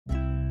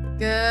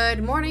Good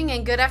morning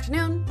and good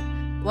afternoon.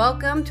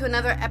 Welcome to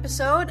another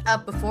episode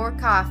of Before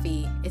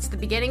Coffee. It's the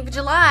beginning of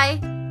July.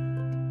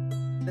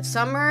 The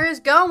summer is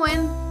going,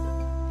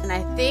 and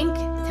I think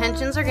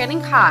tensions are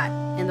getting hot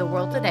in the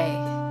world today.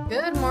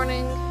 Good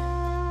morning.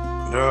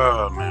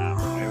 Oh man,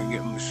 maybe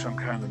getting some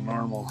kind of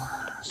normal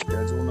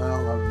schedule now. I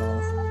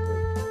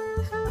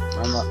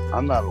don't know.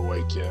 I'm not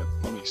awake yet.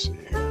 Let me see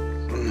here.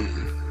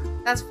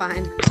 That's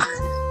fine.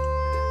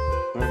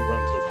 I'm run to the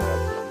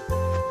bathroom.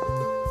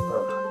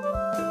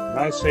 When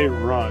I say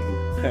run,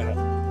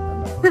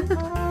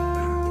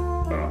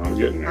 I'm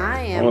getting there.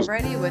 I am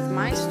ready with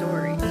my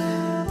story.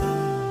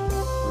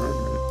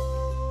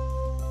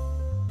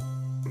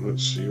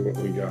 Let's see what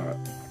we got.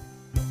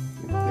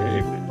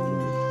 Okay, man.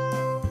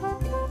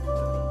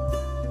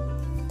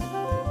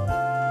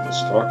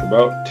 Let's talk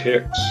about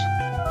ticks.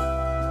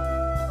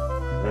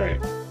 All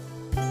right.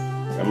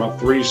 Got my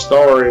 3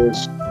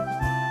 stories.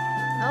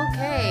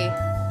 Okay.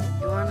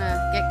 You want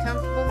to get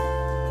comfortable?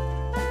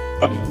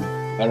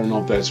 I don't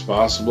know if that's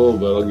possible,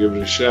 but I'll give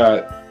it a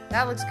shot.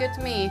 That looks good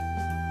to me.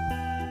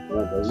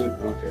 Oh, does it?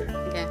 Okay.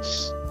 Okay.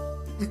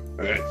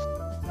 All right.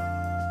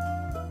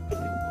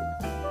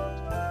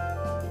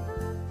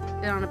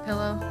 Sit on a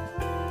pillow.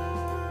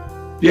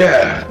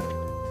 Yeah.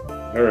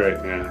 All right,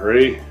 man.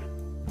 Ready?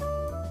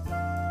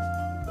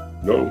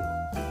 Go.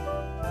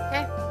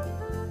 Okay.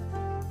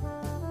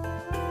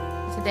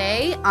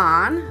 Today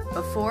on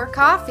Before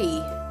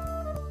Coffee,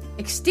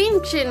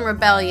 Extinction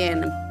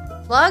Rebellion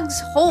plugs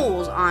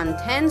holes on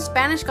 10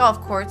 Spanish golf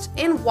courses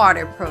in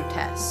water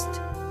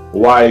protest.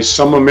 Why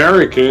some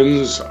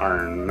Americans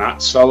are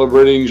not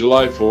celebrating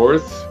July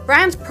 4th.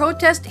 France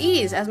protest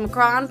ease as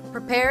Macron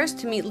prepares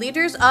to meet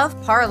leaders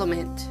of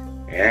parliament.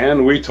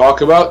 And we talk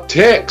about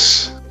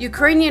ticks.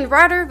 Ukrainian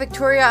writer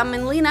Victoria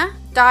Amelina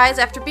dies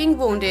after being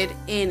wounded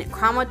in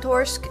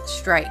Kramatorsk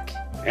strike.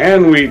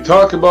 And we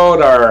talk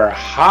about our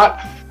hot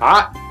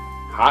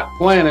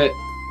planet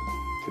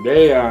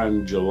today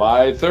on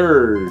July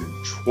 3rd,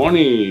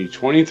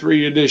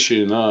 2023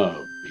 edition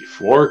of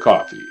Before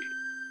Coffee.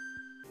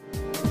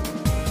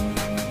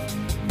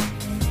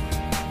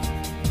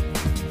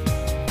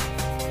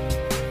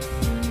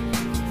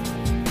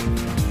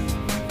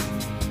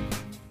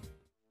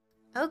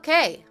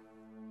 Okay,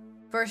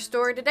 first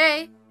story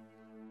today.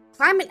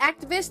 Climate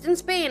activist in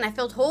Spain have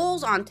filled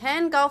holes on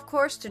 10 golf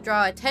courses to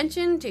draw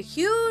attention to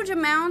huge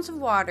amounts of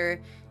water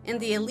in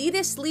the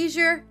elitist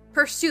leisure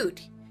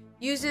pursuit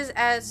uses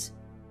as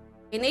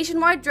a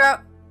nationwide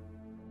drought.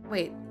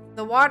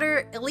 The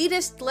water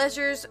elitist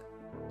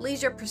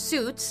leisure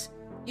pursuits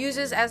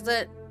uses as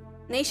the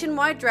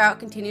nationwide drought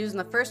continues in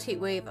the first heat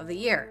wave of the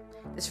year.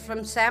 This is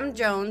from Sam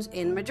Jones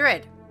in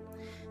Madrid.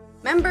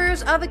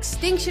 Members of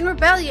Extinction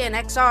Rebellion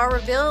XR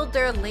revealed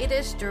their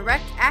latest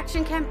direct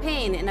action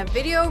campaign in a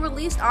video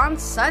released on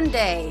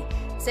Sunday,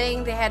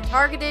 saying they had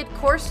targeted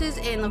courses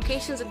in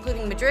locations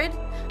including Madrid,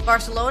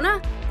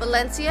 Barcelona,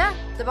 Valencia,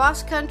 the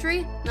Basque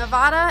Country,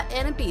 Nevada,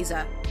 and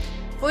Ibiza.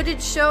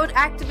 Footage showed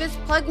activists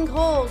plugging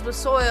holes with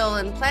soil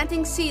and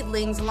planting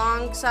seedlings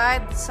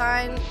alongside the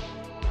signs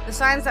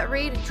that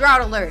read,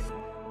 "Drought Alert,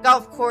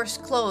 Golf Course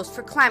Closed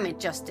for Climate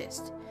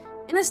Justice."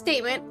 In a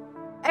statement,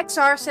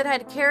 XR said it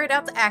had carried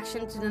out the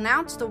action to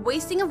denounce the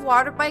wasting of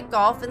water by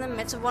golf in the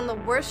midst of one of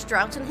the worst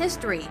droughts in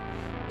history.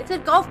 It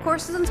said golf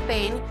courses in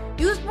Spain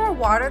use more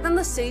water than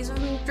the cities of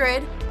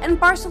Madrid and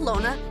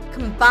Barcelona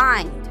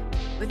combined,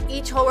 with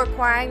each hole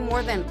requiring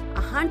more than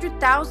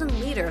 100,000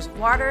 liters of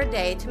water a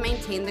day to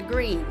maintain the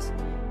greens.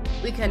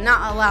 "We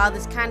cannot allow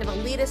this kind of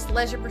elitist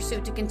leisure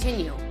pursuit to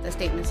continue," the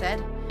statement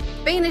said.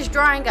 "Spain is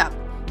drying up,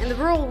 and the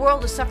rural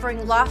world is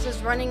suffering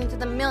losses running into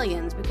the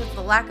millions because of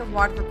the lack of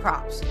water for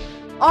crops.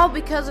 All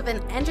because of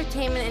an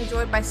entertainment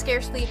enjoyed by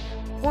scarcely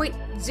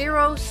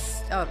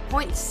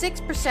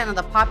 0.6% of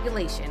the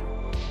population.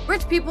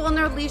 Rich people and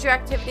their leisure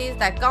activities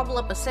that gobble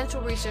up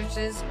essential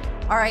resources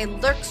are a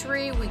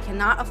luxury we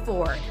cannot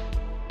afford."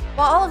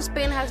 While all of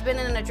Spain has been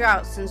in a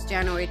drought since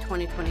January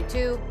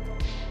 2022,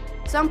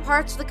 some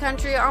parts of the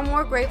country are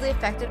more gravely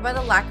affected by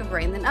the lack of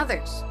rain than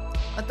others.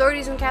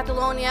 Authorities in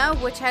Catalonia,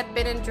 which had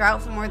been in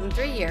drought for more than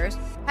 3 years,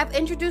 have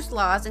introduced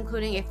laws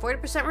including a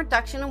 40%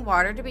 reduction in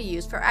water to be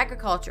used for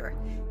agriculture,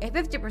 a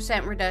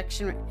 50%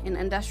 reduction in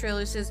industrial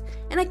uses,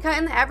 and a cut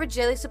in the average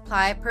daily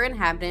supply per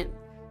inhabitant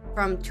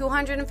from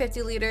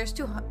 250 liters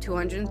to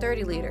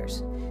 230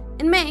 liters.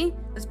 In May,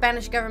 the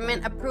Spanish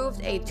government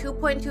approved a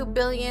 €2.2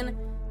 billion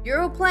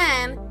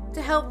plan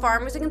to help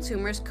farmers and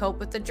consumers cope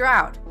with the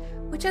drought,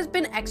 which has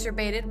been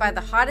exacerbated by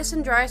the hottest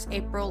and driest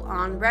April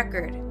on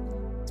record.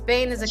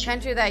 Spain is a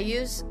country that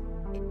is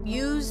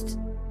used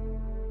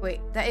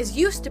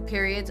to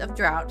periods of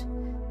drought,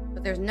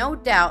 but there's no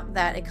doubt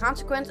that a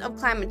consequence of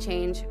climate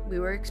change we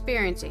were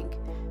experiencing.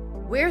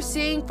 "We're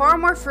seeing far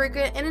more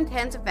frequent and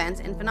intense events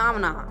and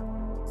phenomena,"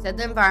 said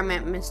the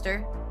Environment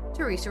Minister,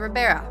 Teresa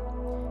Ribera.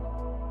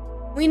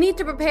 We need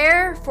to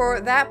prepare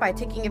for that by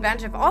taking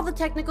advantage of all the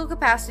technical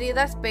capacity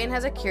that Spain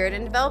has acquired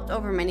and developed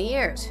over many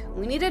years.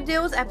 We need to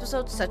deal with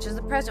episodes such as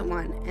the present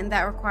one, and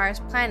that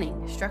requires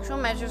planning. Structural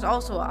measures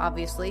also,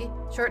 obviously,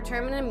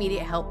 short-term and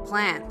immediate help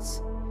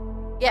plans.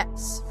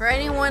 Yes, for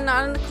anyone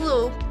not in the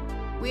clue,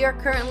 we are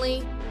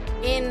currently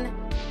in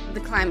the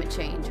climate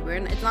change.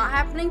 It's not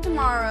happening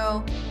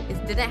tomorrow.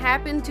 It didn't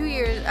happen 2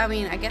 years. I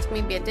mean, I guess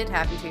maybe it did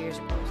happen 2 years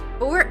ago.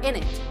 But we're in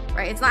it,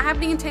 right? It's not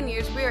happening in 10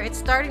 years. It's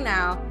starting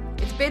now.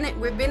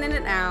 We've been in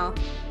it now.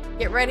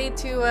 Get ready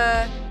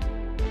to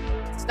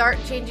start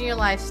changing your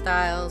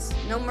lifestyles.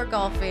 No more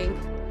golfing.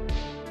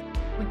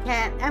 We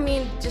can't. I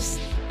mean,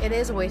 it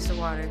is a waste of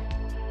water.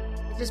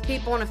 It's just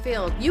people in a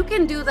field. You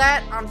can do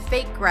that on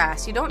fake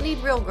grass. You don't need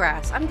real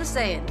grass. I'm just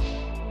saying.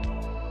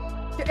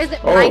 Is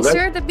it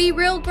nicer to be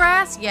real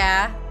grass?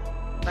 Yeah,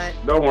 but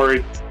don't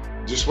worry.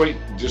 Just wait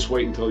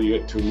until you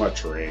get too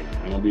much rain.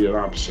 It'll be an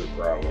opposite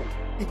problem.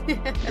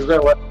 Because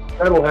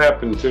that'll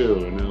happen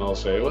too, and then I'll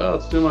say, well,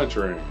 it's too much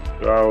rain.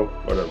 So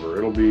whatever.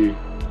 It'll be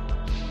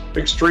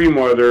extreme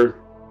weather,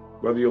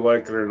 whether you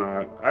like it or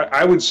not.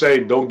 I would say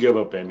don't give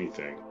up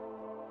anything,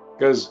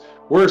 because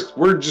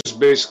we're just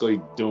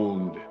basically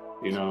doomed.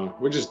 You know,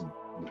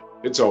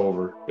 it's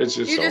over. It's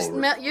just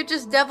over. You're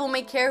just devil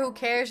may care, who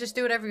cares, just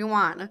do whatever you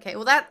want. Okay,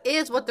 well, that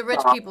is what the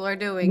rich people are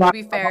doing, to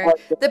be fair.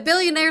 The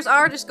billionaires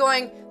are just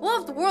going, well,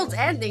 if the world's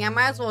ending, I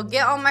might as well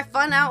get all my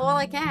fun out while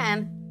I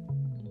can.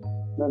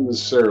 Not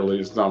necessarily.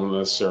 It's not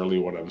necessarily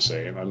what I'm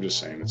saying. I'm just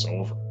saying it's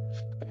over.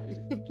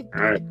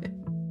 All right.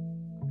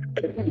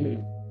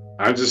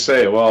 I'm just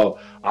saying, well,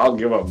 I'll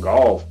give up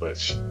golf, but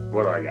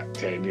what do I got,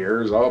 10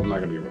 years? Oh, I'm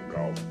not going to give up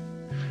golf.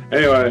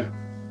 Anyway.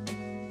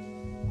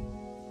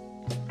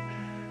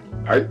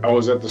 I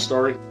was at the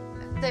story.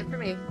 That's it for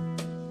me.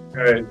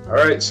 Okay. All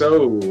right.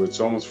 So it's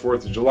almost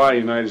 4th of July,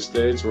 United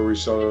States, where we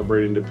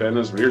celebrate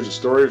independence. But here's a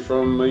story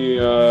from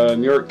the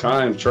New York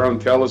Times trying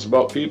to tell us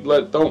about people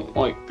that don't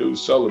like to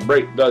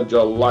celebrate the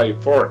July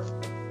 4th.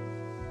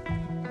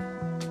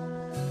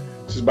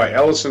 This is by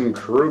Allison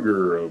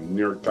Kruger of New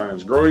York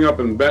Times. Growing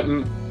up in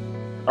Benton,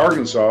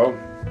 Arkansas,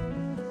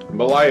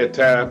 Malaya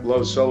Tapp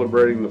loves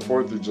celebrating the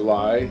 4th of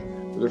July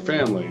with her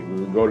family. We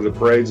would go to the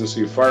parades and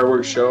see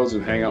fireworks shows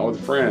and hang out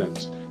with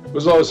friends. It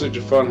was always such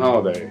a fun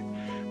holiday.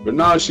 But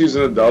now she's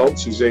an adult,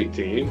 she's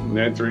 18, and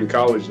entering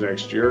college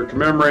next year.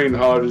 Commemorating the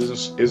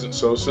holidays isn't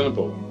so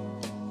simple.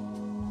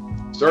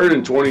 Started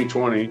in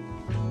 2020,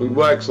 when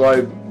Black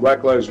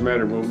Lives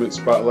Matter movement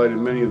spotlighted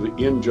many of the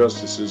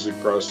injustices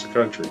across the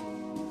country.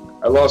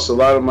 I lost a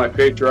lot of my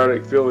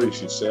patriotic feelings,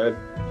 she said.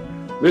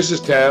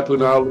 Mrs. Tapp, who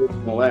now lives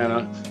in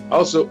Atlanta,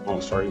 Ms.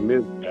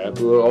 Tapp,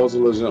 who also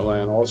lives in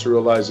Atlanta, also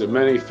realized that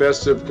many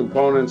festive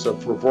components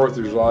for 4th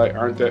of July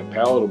aren't that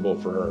palatable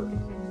for her.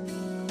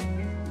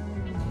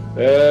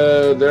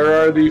 There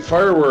are the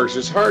fireworks.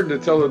 It's hard to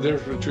tell the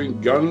difference between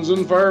guns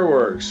and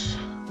fireworks.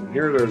 And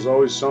here there's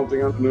always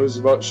something on the news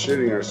about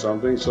shooting or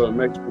something, so it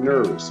makes me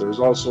nervous. There's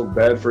also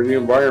bad for the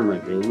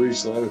environment. It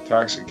releases a lot of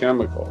toxic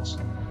chemicals.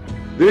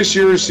 This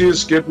year, she is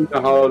skipping the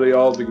holiday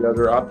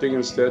altogether, opting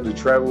instead to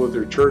travel with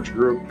her church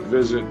group to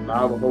visit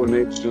Navajo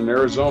Nation in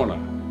Arizona.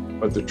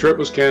 But the trip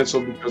was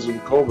canceled because of the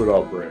COVID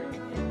outbreak.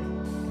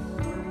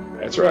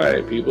 That's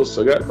right, people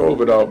still got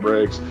COVID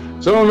outbreaks.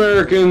 Some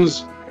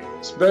Americans,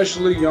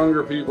 especially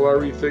younger people, are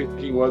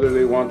rethinking whether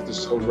they want to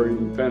celebrate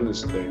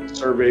Independence Day. A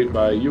survey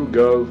by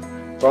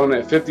YouGov found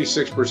that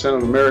 56%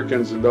 of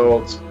Americans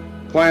adults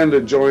plan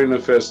to join the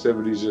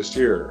festivities this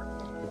year.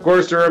 Of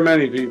course, there are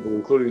many people,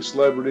 including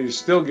celebrities,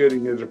 still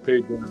getting into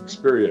patriotic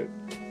spirit.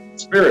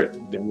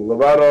 Demi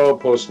Lovato,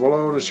 Post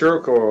Malone, and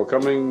Cheryl Cole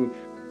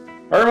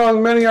are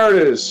among many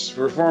artists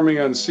performing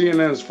on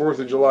CNN's 4th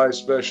of July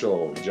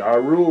special. Ja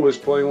Rule is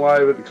playing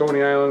live at the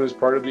Coney Island as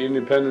part of the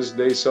Independence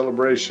Day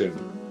celebration.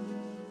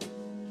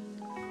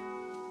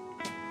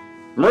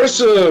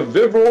 Marissa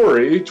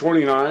Vivori,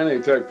 29, a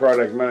tech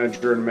product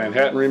manager in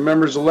Manhattan,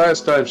 remembers the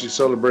last time she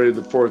celebrated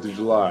the 4th of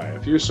July. A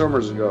few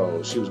summers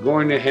ago, she was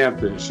going to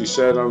Hampton, she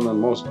said, on the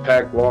most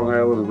packed Long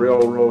Island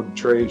Railroad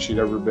train she'd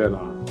ever been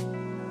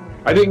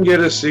on. I didn't get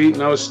a seat,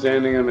 and I was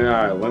standing in the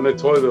aisle, and the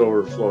toilet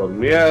overflowed,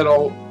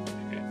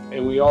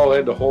 and we all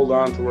had to hold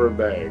on to our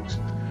bags.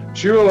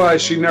 She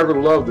realized she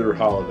never loved her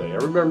holiday. I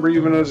remember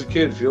even as a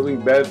kid feeling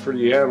bad for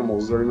the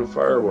animals during the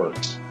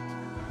fireworks.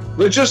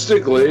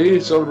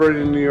 Logistically,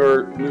 celebrating in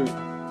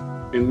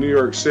New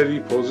York City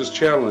poses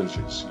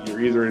challenges.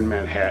 You're either in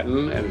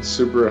Manhattan and it's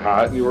super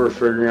hot and you are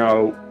figuring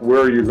out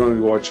where you're going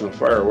to go watching the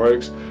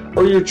fireworks,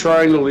 or you're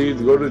trying to leave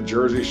to go to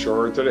Jersey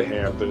Shore to the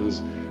Hamptons,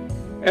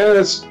 and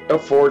it's a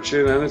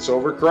fortune and it's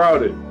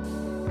overcrowded.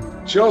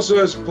 She also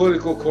has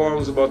political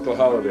qualms about the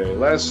holiday.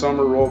 Last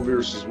summer, Roe v.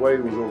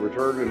 Wade was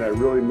overturned, and that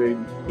really made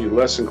me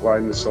less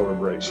inclined to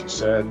celebrate, she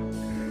said.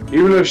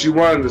 Even if she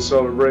wanted to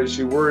celebrate,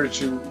 she worried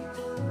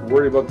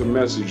about the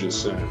message it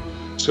sent.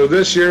 So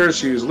this year,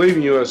 she is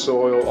leaving U.S.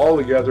 soil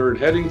altogether and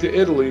heading to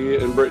Italy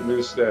and Britain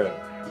instead.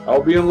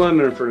 I'll be in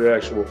London for the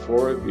actual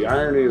 4th. The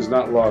irony is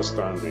not lost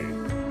on me.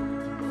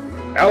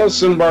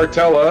 Alison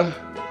Bartella,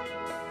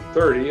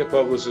 30, a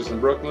publicist in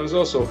Brooklyn, is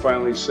also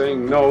finally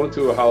saying no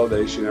to a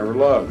holiday she never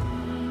loved.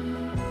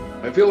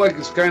 I feel like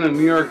it's kind of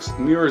New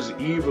Year's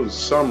Eve of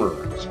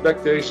summer.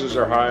 Expectations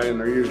are high and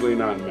they're usually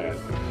not met.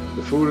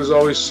 The food is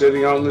always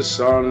sitting out in the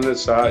sun and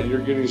it's hot. You're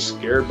getting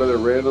scared by the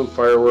random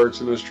fireworks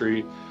in the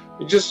street.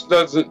 It just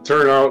doesn't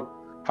turn out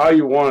how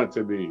you want it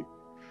to be.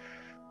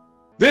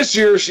 This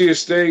year, she is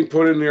staying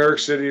put in New York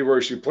City,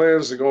 where she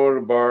plans to go to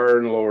a bar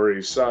in the Lower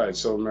East Side.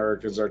 Some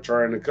Americans are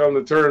trying to come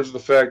to terms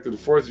with the fact that the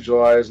 4th of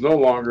July is no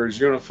longer a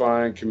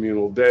unifying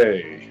communal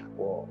day.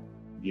 Well,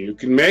 you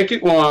can make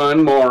it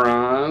one,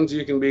 morons.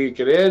 You can make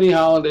it any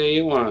holiday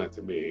you want it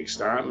to be.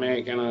 Stop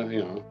making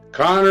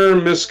Connor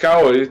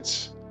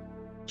Miskowitz,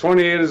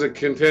 28, is a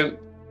content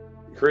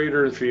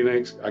creator in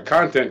Phoenix,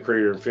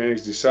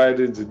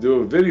 decided to do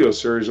a video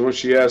series in which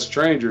she asked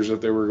strangers if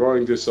they were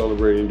going to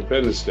celebrate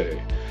Independence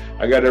Day.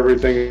 I got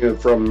everything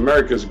from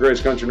America's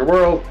greatest country in the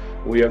world.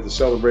 We have to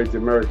celebrate the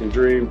American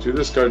dream. To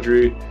this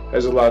country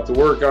has a lot to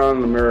work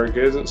on.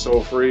 America isn't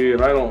so free,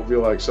 and I don't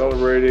feel like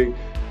celebrating.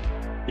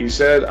 He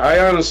said,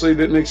 I honestly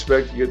didn't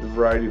expect to get the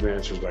variety of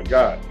answers I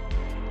got.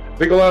 I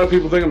think a lot of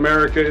people think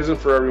America isn't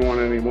for everyone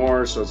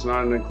anymore, so it's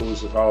not an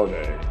inclusive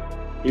holiday.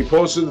 He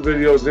posted the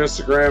videos on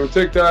Instagram and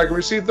TikTok and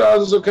received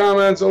thousands of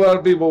comments. A lot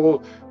of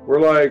people were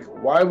like,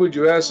 why would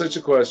you ask such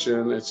a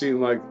question? It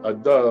seemed like a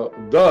duh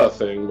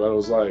thing, but I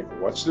was like,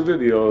 watch the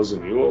videos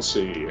and you will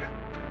see.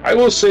 I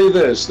will say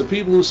this, the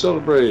people who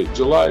celebrate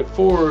July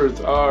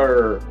 4th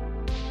are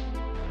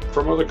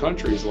from other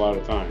countries a lot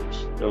of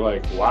times. They're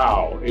like,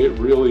 wow, it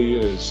really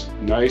is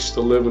nice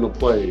to live in a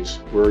place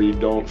where you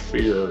don't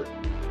fear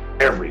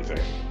everything.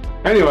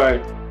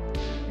 Anyway,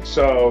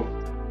 so...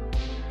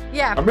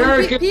 Yeah,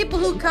 people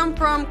who come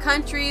from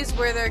countries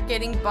where they're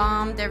getting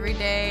bombed every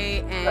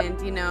day and,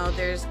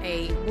 there's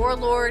a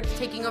warlord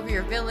taking over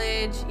your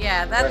village.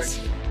 Yeah, that's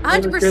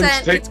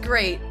 100%. It's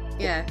great.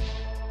 Yeah.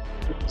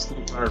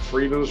 Our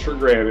freedoms for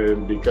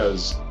granted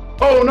because,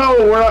 oh no,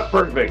 we're not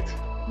perfect.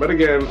 But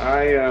again,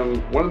 I am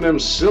one of them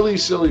silly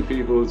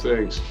people who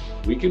thinks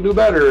we can do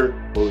better,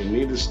 but we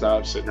need to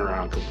stop sitting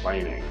around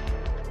complaining.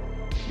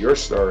 Your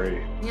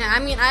story. Yeah, I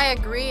mean, I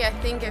agree. I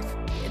think if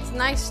it's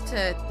nice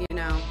to,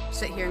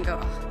 sit here and go,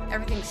 oh,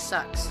 everything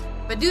sucks,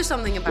 but do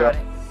something about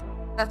it.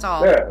 That's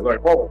all. Yeah, like,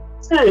 oh,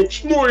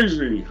 it's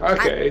noisy.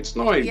 Okay, it's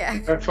noisy. Yeah.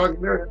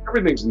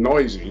 Everything's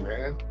noisy,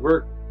 man. We're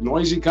a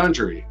noisy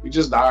country. We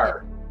just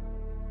are.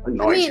 We're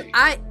noisy.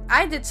 I mean,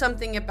 I did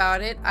something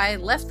about it. I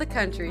left the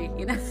country,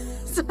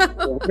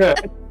 So yeah,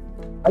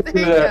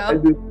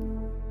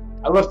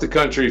 I left the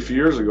country a few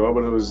years ago,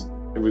 but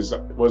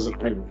it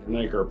wasn't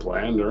make or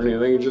planned or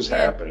anything. It just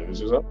happened. It was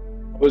just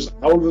I was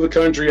out of the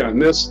country on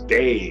this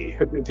day.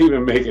 It didn't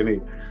even make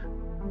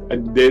a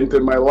dent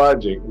in my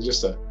logic. It's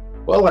just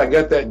I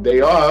got that day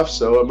off,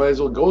 so I might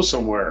as well go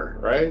somewhere,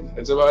 right?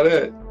 That's about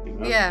it.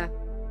 Yeah.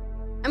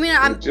 I mean,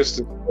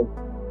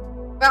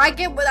 but I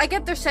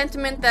get their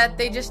sentiment that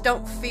they just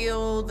don't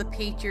feel the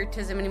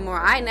patriotism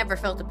anymore. I never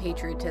felt the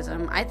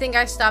patriotism. I think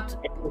I stopped,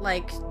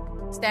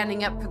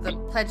 standing up for the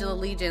Pledge of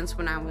Allegiance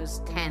when I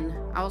was 10.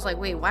 I was like,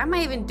 wait, why am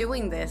I even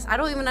doing this? I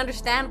don't even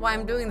understand why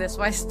I'm doing this,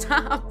 so I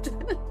stopped.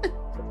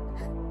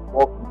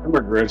 Well,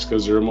 immigrants,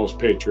 because they're the most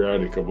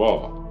patriotic of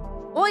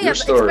all. Well, yeah,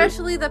 but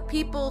especially the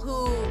people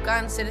who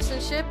got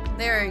citizenship,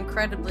 they're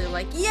incredibly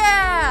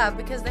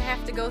because they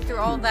have to go through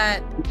all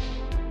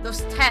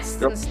those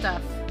tests and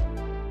stuff.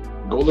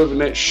 Go live in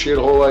that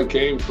shithole I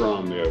came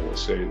from, they will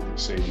say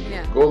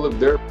go live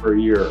there for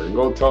a year and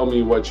go tell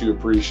me what you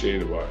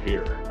appreciate about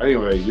here.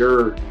 Anyway,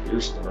 your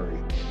story.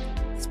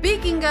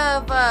 Speaking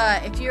of,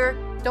 if you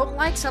don't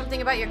like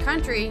something about your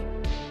country,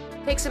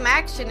 take some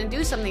action and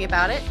do something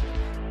about it.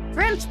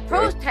 French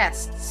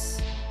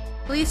protests.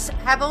 Police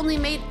have only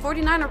made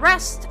 49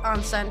 arrests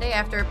on Sunday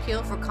after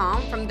appeal for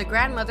calm from the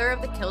grandmother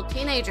of the killed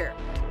teenager.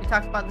 We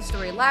talked about the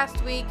story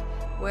last week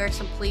where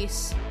some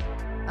police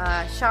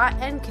shot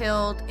and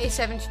killed a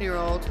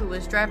 17-year-old who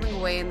was driving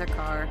away in their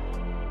car.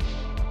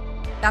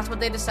 That's what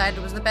they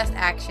decided was the best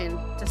action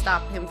to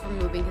stop him from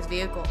moving his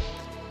vehicle.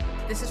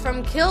 This is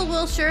from Kill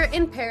Wilshire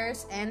in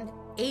Paris and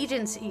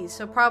agencies,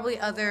 so probably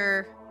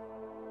other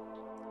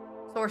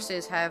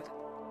sources have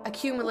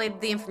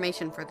accumulated the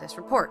information for this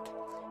report.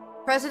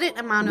 President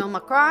Emmanuel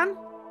Macron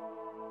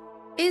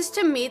is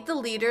to meet the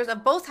leaders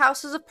of both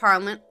houses of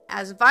parliament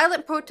as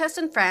violent protests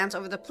in France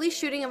over the police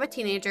shooting of a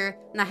teenager,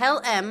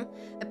 Nahel M.,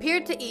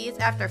 appeared to ease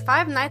after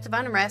 5 nights of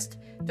unrest,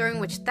 during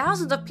which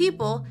thousands of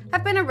people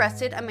have been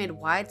arrested amid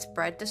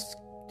widespread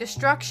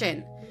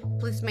destruction.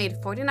 Police made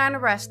 49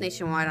 arrests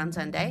nationwide on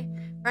Sunday,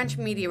 French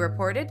media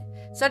reported,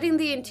 citing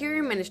the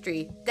Interior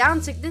Ministry,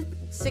 down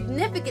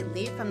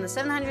significantly from the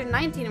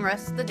 719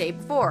 arrests the day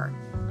before,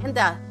 and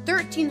the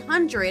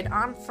 1,300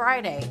 on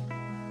Friday.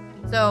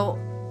 So,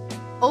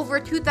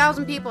 over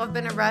 2,000 people have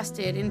been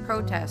arrested in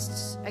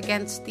protests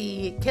against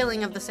the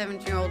killing of the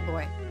 17-year-old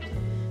boy.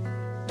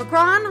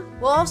 Macron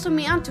will also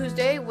meet on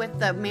Tuesday with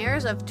the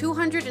mayors of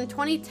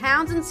 220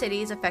 towns and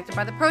cities affected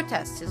by the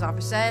protests, his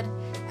office said,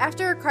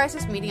 after a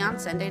crisis meeting on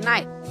Sunday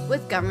night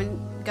with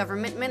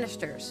government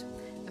ministers.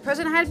 The The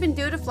president had been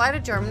due to fly to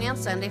Germany on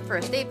Sunday for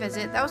a state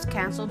visit that was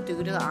canceled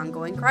due to the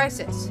ongoing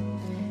crisis.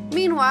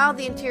 Meanwhile,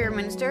 the Interior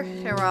Minister,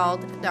 Gerald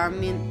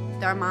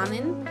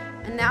Darmanin,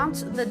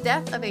 announced the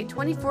death of a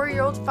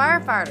 24-year-old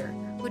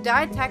firefighter who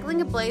died tackling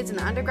a blaze in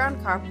an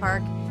underground car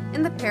park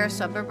in the Paris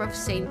suburb of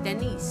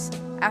Saint-Denis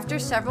after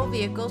several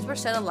vehicles were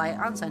set alight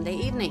on Sunday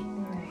evening.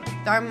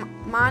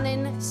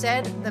 Darmanin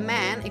said the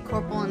man, a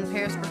corporal in the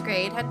Paris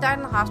brigade, had died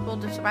in the hospital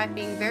despite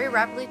being very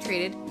rapidly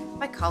treated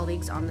by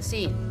colleagues on the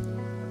scene.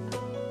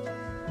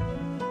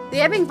 The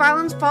ebbing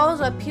violence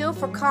follows an appeal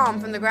for calm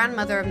from the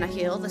grandmother of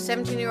Nahil, the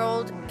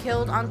 17-year-old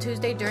killed on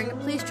Tuesday during a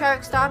police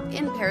traffic stop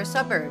in Paris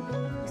suburb.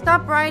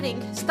 "Stop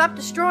rioting, stop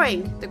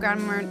destroying," the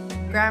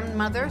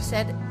grandmother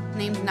said,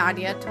 named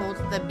Nadia, told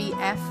the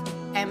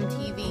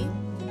BFM-TV.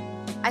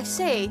 "I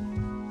say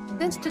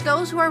this to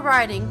those who are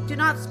rioting, do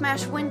not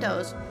smash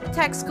windows,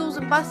 attack schools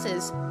and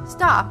buses.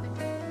 Stop.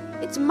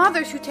 It's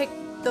mothers who take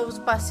those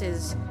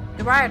buses."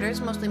 The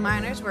rioters, mostly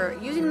minors, were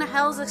using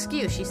Nahil's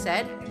excuse, she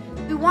said.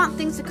 "We want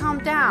things to calm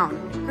down."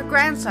 Her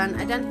grandson,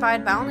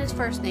 identified by only his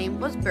first name,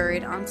 was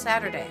buried on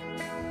Saturday.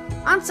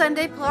 On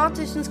Sunday,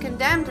 politicians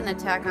condemned an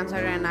attack on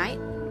Saturday night,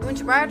 in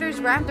which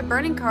rioters rammed a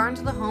burning car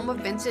into the home of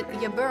Vincent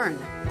Jaburn.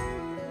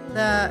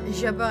 The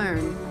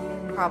Jaburn,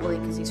 probably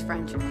because he's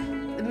French.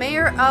 The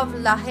mayor of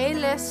La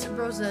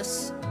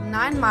Haye-les-Roses,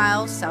 9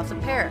 miles south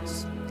of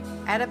Paris,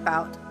 at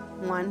about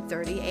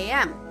 1:30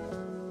 a.m.,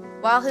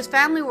 while his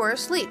family were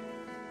asleep.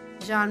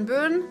 Jean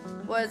Brun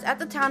was at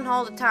the town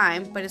hall at the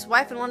time, but his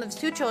wife and one of his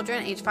 2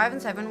 children, aged 5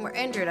 and 7, were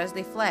injured as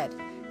they fled.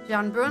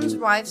 Jean Brun's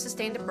wife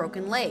sustained a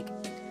broken leg.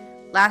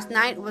 Last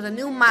night was a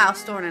new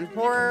milestone in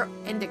horror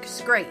and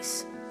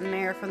disgrace, the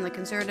mayor from the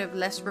conservative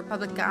Les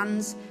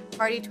Republicans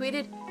party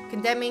tweeted,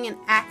 condemning an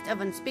act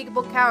of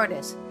unspeakable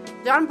cowardice.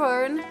 Jean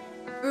Brun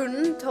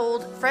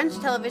told French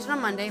television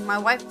on Monday, "My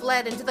wife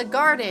fled into the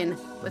garden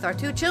with our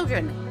 2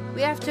 children.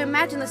 We have to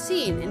imagine the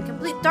scene in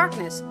complete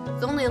darkness,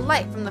 with only a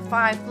light from the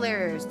 5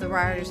 flares the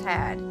rioters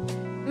had."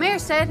 The mayor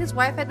said his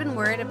wife had been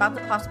worried about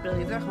the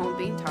possibility of their home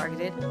being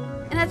targeted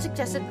and had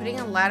suggested putting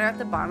a ladder at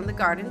the bottom of the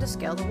garden to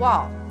scale the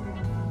wall.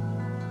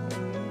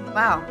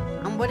 Wow.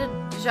 What did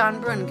Jean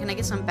Brun, can I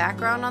get some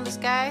background on this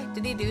guy?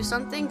 Did he do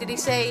something? Did he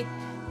say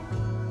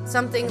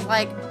something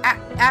like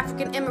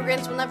African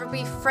immigrants will never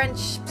be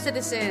French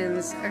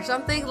citizens or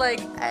something?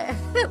 Like,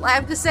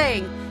 I'm just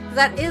saying,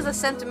 that is a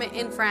sentiment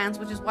in France,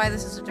 which is why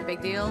this is such a big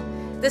deal.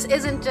 This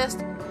isn't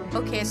just,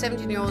 okay, a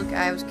 17-year-old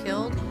guy was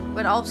killed,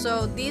 but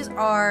also these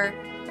are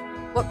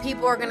what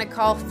people are going to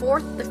call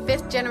 4th to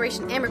 5th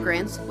generation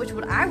immigrants, which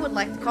I would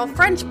like to call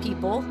French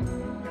people,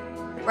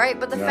 right?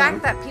 But the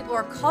fact that people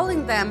are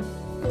calling them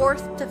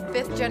 4th to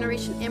 5th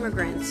generation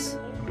immigrants,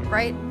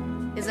 right,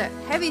 is a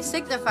heavy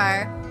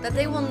signifier that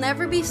they will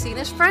never be seen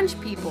as French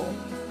people.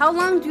 How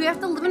long do you have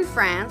to live in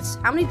France?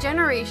 How many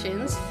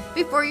generations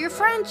before you're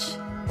French?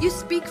 You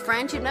speak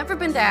French, you've never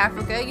been to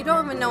Africa, you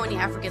don't even know any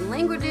African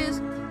languages,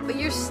 but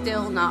you're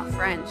still not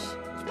French.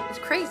 It's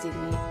crazy to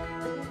me.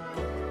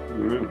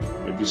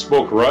 If you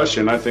spoke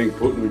Russian, I think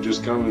Putin would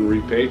just come and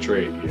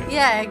repatriate you.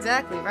 Yeah,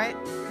 exactly, right?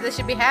 They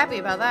should be happy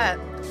about that.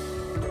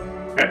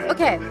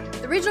 Okay,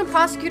 the regional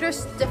prosecutor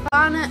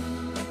Stefana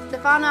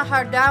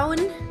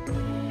Hardouin,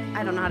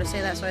 I don't know how to say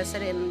that, so I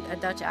said it in a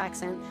Dutch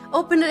accent,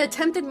 opened an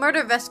attempted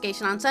murder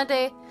investigation on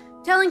Sunday,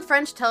 telling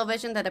French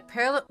television that a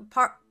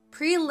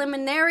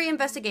preliminary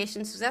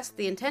investigation suggests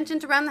the intention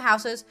to ram the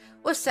houses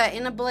was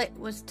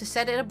to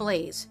set it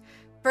ablaze.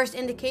 First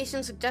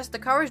indications suggest the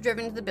car was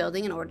driven to the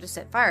building in order to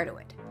set fire to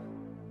it,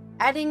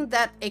 adding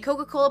that a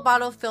Coca-Cola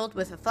bottle filled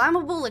with a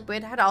flammable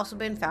liquid had also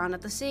been found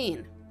at the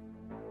scene.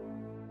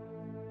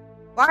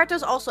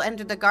 Rioters also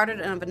entered the garden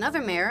of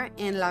another mayor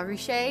in La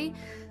Riche,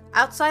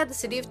 outside the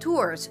city of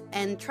Tours,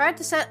 and tried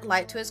to set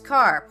light to his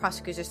car,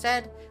 prosecutors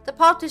said. The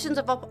politicians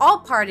of all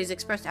parties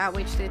expressed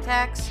outrage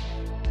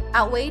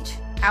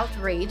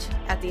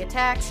at the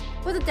attacks,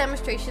 with the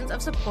demonstrations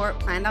of support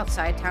planned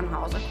outside town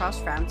halls across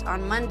France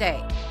on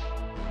Monday.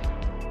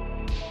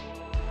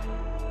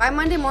 By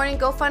Monday morning,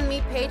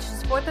 GoFundMe page to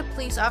support the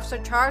police officer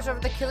charged over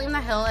the killing of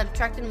Nahil had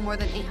attracted more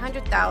than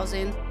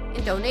 $800,000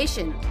 in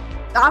donations.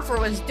 The officer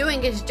was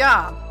doing his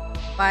job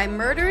by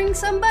murdering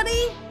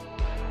somebody?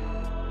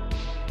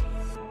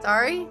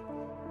 Sorry?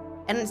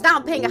 And is now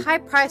paying a high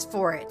price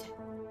for it.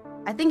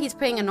 I think he's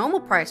paying a normal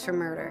price for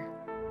murder,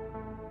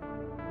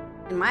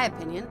 in my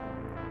opinion.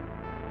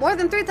 More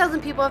than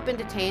 3,000 people have been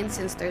detained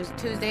since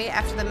Tuesday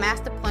after the mass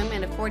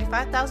deployment of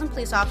 45,000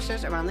 police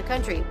officers around the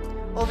country.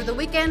 Over the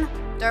weekend,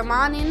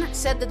 Darmanin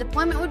said the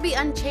deployment would be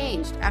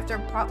unchanged after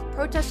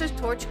protesters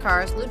torched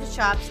cars, looted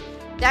shops,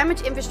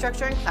 damaged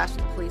infrastructure, and clashed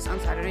with police on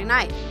Saturday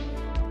night.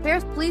 The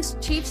Paris police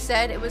chief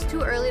said it was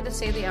too early to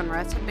say the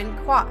unrest had been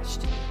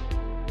quashed.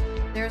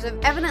 There is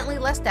evidently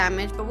less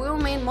damage, but we will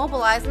remain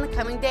mobilized in the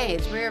coming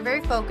days. We are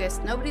very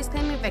focused. Nobody's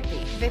claiming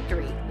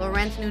victory.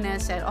 Laurent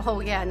Nunez said, oh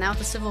yeah, now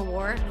it's a civil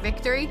war.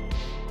 Victory?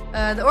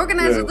 The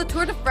organizers of the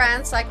Tour de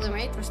France cycling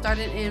race, which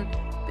started in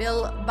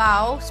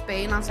Bilbao,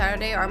 Spain on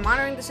Saturday, are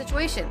monitoring the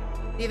situation.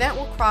 The event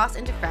will cross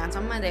into France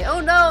on Monday.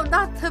 Oh no,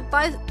 not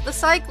the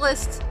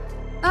cyclists!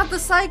 Not the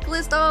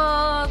cyclist.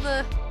 Oh,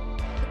 the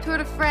Tour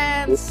de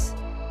France.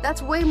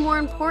 That's way more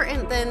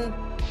important than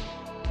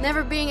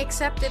never being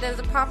accepted as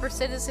a proper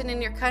citizen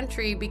in your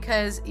country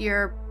because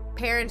your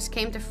parents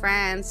came to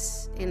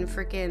France in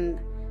freaking,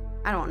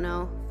 I don't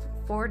know,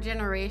 4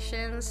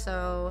 generations.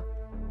 So,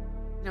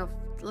 you know,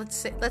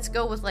 let's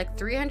go with like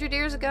 300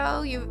 years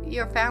ago.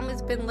 Your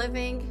family's been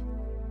living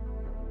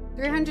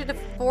 300 to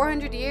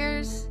 400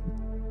 years.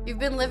 You've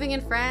been living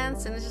in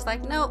France, and it's just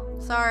like,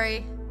 nope,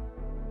 sorry.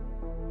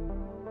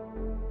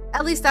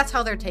 At least that's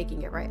how they're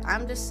taking it, right?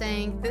 I'm just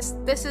saying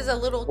this is a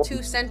little too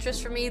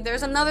centrist for me.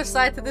 There's another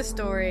side to this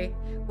story.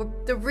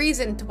 The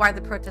reason to why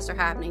the protests are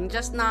happening,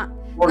 just not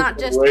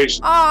just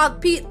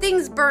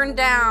things burned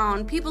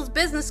down, people's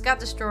business got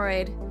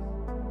destroyed.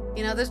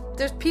 You know,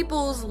 there's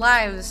people's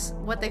lives,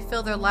 what they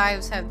feel their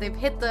lives they've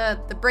hit the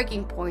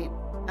breaking point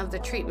of the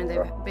treatment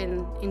they've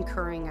been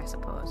incurring, I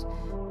suppose.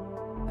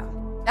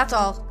 So, that's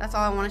all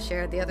I want to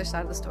share. The other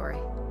side of the story.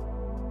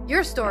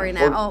 Your story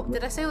now. Oh,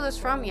 did I say who this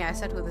was from? Yeah, I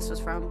said who this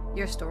was from.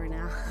 Your story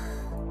now.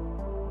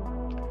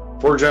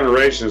 4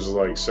 generations is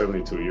like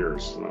 72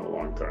 years. Not a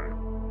long time.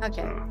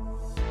 Okay.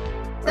 So,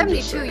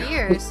 72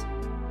 years?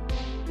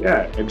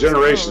 Yeah, a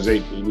generation's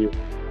 18 years.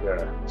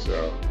 Yeah, so.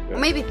 Yeah. Well,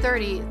 maybe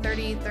 30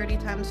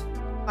 times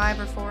 5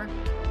 or 4.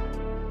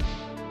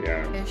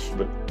 Yeah, Ish.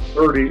 but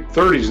 30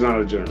 is not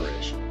a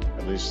generation.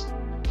 At least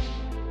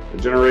a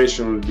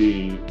generation would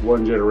be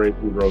one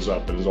generation grows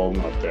up and is old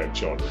enough to have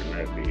children.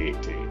 That'd be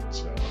 18.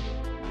 So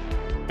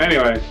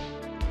anyway,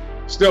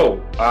 still,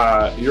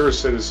 you're a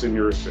citizen.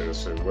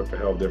 What the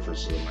hell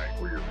difference does it make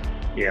where your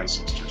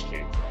ancestors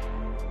came from?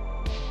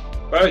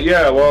 But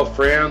yeah, well,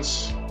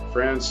 France.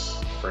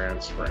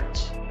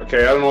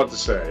 Okay, I don't know what to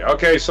say.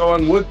 Okay, so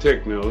on wood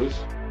tick news,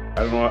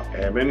 I don't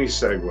have any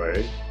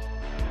segue.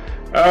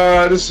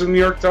 This is the New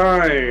York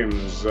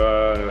Times.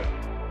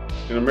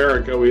 In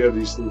America, we have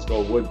these things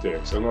called wood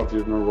ticks. I don't know if you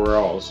remember where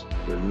else.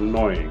 They're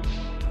annoying.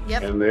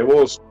 Yep. And they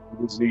will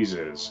spread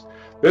diseases.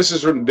 This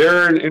is from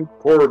Darren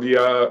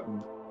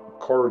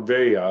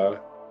Corvea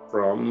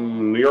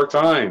from New York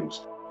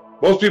Times.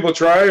 Most people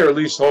try or at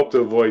least hope to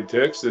avoid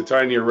ticks. The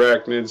tiny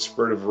arachnids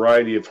spread a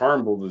variety of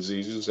harmful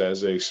diseases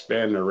as they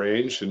expand their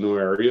range to new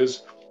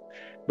areas.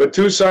 But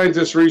 2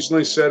 scientists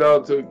recently set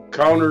out on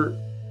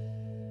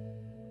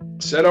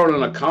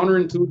a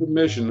counterintuitive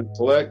mission to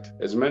collect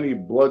as many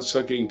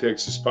blood-sucking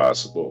ticks as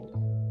possible.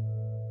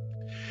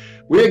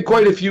 We had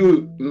quite a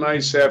few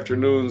nice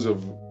afternoons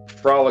of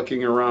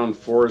frolicking around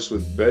forests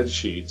with bed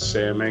sheets,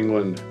 Sam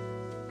England,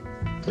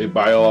 a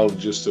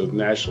biologist of the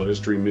National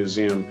History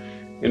Museum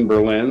in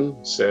Berlin,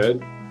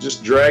 said,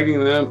 just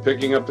dragging them,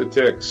 picking up the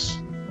ticks.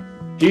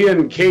 He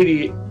and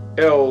Katie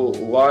L.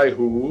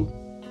 Lyhu,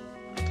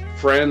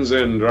 friends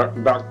and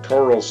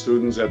doctoral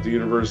students at the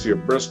University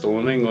of Bristol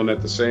in England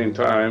at the same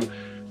time,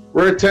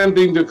 were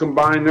attempting to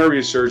combine their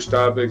research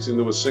topics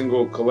into a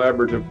single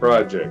collaborative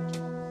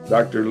project.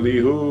 Dr.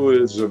 Lyhu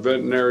is a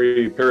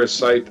veterinary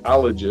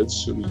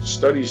parasitologist who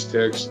studies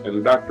ticks,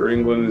 and Dr.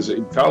 England is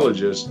an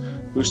ecologist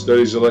who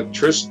studies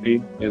electricity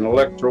and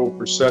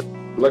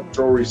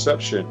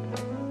electroreception.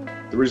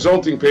 The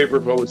resulting paper,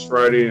 published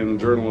Friday in the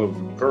Journal of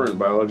Current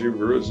Biology,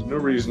 provides no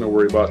reason to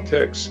worry about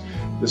ticks.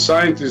 The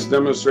scientists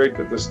demonstrate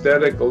that the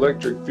static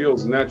electric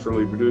fields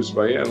naturally produced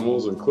by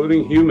animals,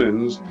 including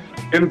humans,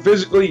 can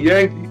physically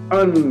yank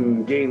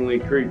ungainly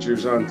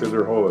creatures onto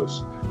their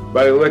hosts.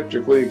 By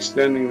electrically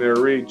extending their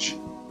reach,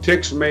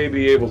 ticks may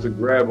be able to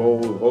grab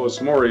hold of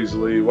hosts more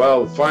easily.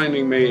 While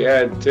finding may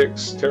add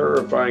ticks'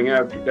 terrifying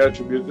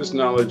attribute, this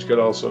knowledge could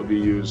also be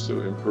used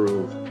to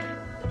improve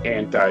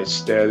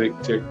anti-static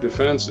tick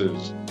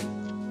defenses.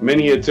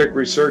 Many a tick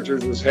researcher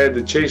has had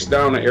to chase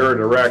down an arid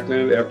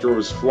arachnid after it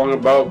was flung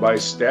about by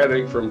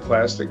static from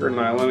plastic or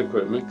nylon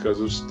equipment because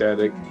of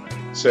static,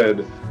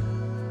 said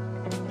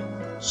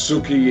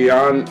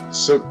Sukanya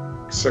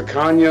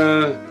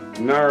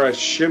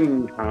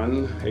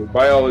Narasimhan, a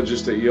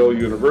biologist at Yale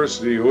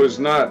University who is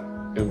not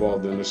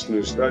involved in this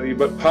new study,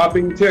 but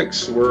popping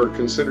ticks were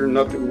considered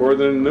nothing more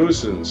than a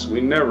nuisance.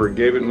 We never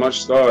gave it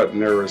much thought,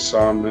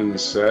 Narasimhan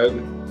said.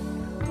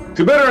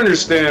 To better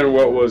understand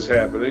what was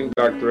happening,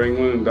 Dr.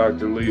 England and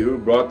Dr.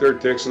 Lyhu brought their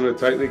ticks in a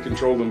tightly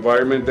controlled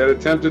environment that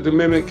attempted to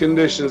mimic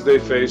conditions they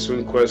face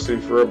when questing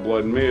for a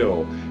blood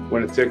meal.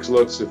 When a tick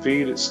looks to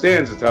feed, it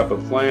stands atop a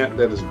plant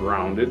that is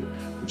grounded,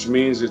 which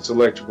means its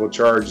electrical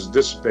charge is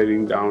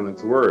dissipating down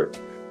into earth.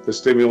 To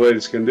stimulate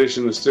its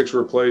condition, the sticks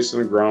were placed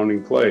in a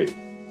grounding plate.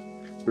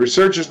 The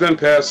researchers then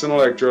passed an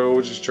electrode,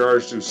 which is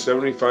charged to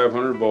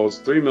 7,500 volts,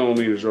 3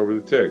 millimeters over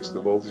the ticks. The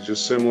voltage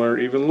is similar,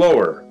 even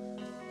lower,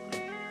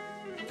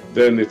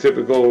 than the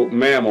typical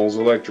mammal's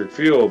electric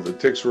field. The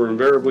ticks were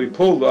invariably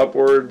pulled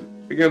upward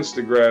against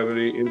the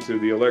gravity into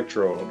the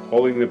electrode.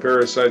 Holding the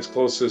parasites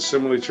close to a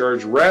similarly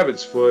charged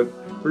rabbit's foot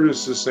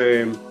produced the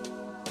same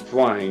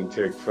flying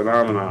tick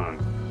phenomenon.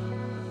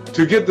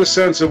 To get the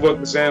sense of what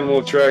this animal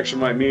attraction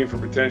might mean for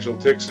potential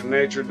ticks in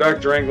nature,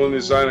 Dr. England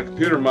designed a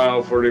computer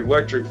model for the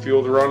electric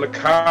field around a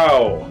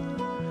cow.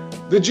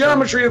 The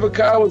geometry of a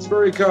cow is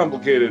very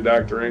complicated,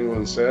 Dr.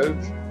 England said.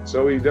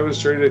 So he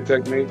demonstrated a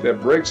technique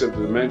that breaks up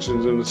the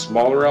dimensions into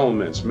smaller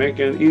elements,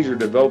 making it easier to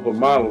develop a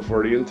model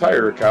for the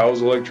entire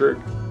cow's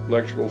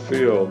electrical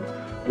field.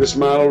 This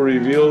model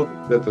revealed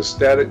that the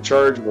static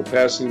charge of a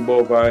passing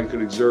bovine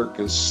could exert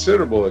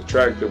considerable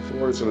attractive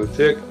force on a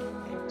tick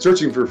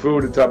searching for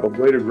food atop a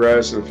blade of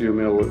grass a few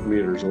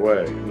millimeters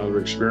away. Another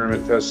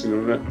experiment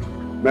testing the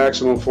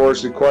maximum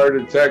force required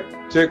to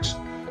attack ticks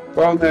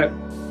found that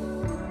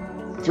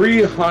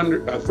 30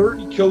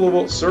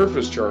 kilovolt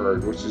surface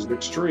charge, which is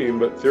extreme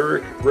but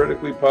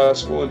theoretically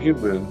possible in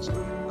humans,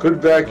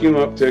 could vacuum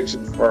up ticks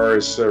as far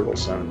as several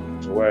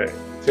centimeters away.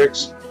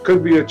 Ticks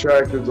could be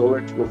attracted to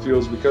electrical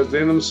fields because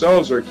they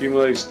themselves are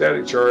accumulating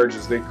static charge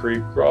as they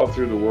crawl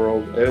through the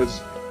world.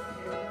 As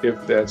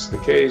if that's the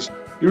case,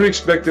 you would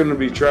expect them to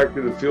be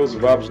attracted to fields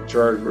of opposite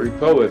charge but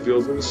repel by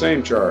fields of the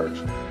same charge.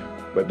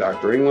 But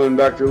Dr. England and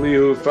Dr. Lee,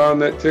 who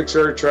found that ticks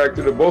are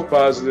attracted to both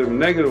positive and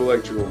negative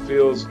electrical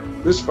fields,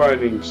 this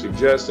finding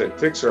suggests that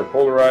ticks are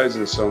polarized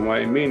in some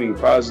way, meaning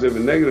positive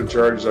and negative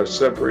charges are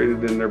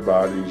separated in their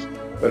bodies.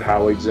 But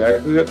how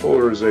exactly that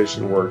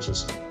polarization works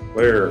is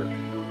unclear.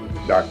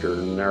 Dr.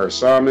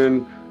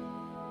 Narasimhan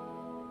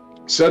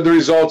said the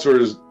results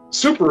were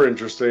super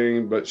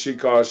interesting, but she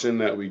cautioned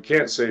that we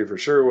can't say for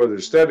sure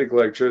whether static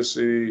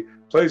electricity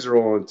plays a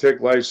role in tick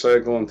life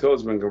cycle until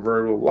it's been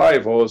converted with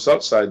live hosts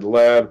outside the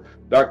lab.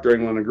 Dr.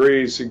 England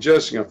agrees,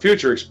 suggesting a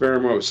future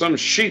experiment with some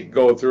sheep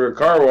go through a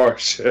car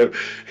wash of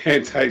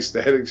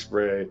anti-static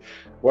spray,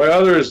 while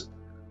others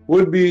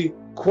would be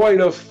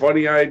quite a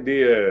funny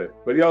idea.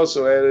 But he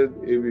also added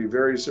he'd be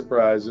very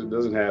surprised if it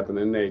doesn't happen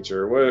in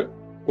nature.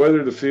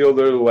 Whether the field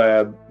or the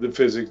lab, the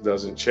physics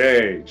doesn't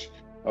change.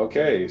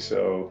 Okay,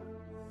 so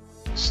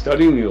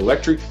studying the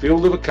electric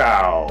field of a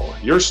cow.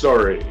 Your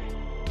story.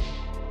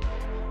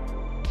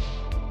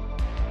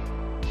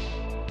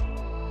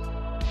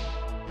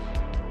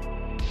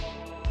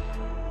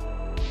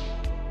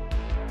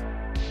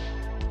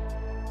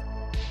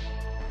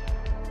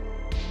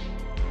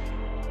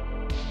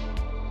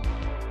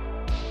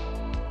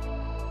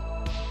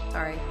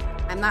 Sorry,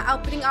 I'm not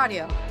outputting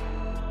audio.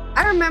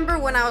 I remember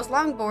when I was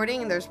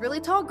longboarding and there's really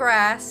tall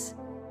grass,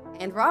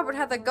 and Robert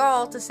had the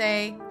gall to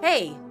say,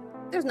 hey,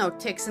 there's no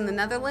ticks in the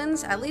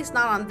Netherlands, at least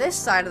not on this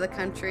side of the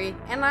country.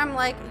 And I'm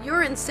like,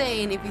 you're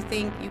insane if you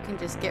think you can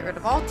just get rid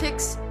of all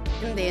ticks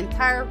in the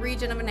entire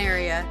region of an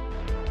area.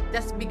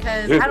 Just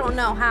because I don't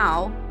know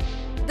how.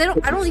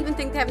 I don't even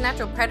think they have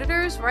natural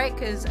predators, right?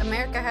 Because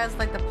America has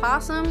like the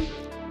possum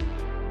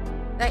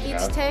that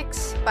eats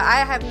ticks, but I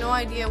have no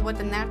idea what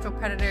the natural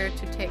predator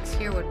to ticks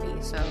here would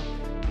be. So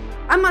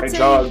I'm not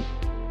saying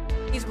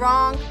he's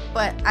wrong,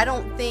 but I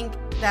don't think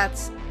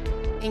that's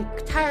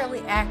entirely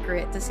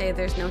accurate to say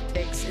there's no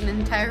ticks in an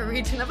entire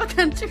region of a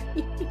country.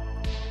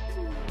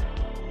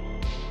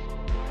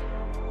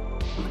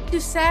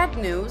 To sad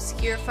news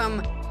here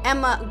from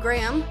Emma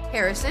Graham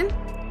Harrison.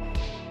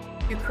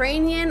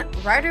 Ukrainian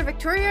writer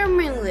Victoria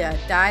Amelia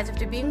dies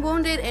after being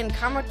wounded in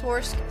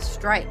Kramatorsk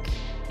strike.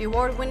 The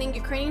award-winning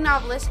Ukrainian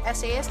novelist,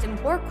 essayist, and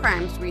war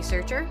crimes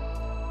researcher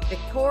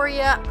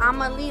Victoria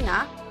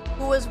Amelina,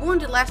 who was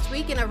wounded last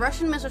week in a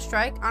Russian missile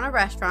strike on a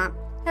restaurant,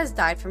 has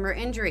died from her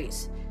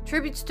injuries.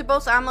 Tributes to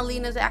both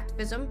Amelina's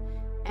activism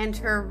and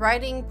her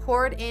writing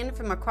poured in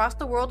from across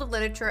the world of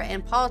literature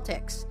and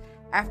politics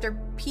after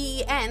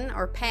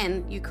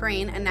PEN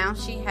Ukraine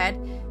announced she had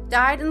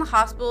died in the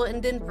hospital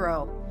in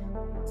Dnipro,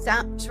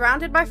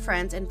 surrounded by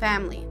friends and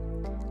family.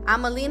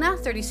 Amelina,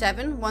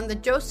 37, won the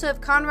Joseph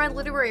Conrad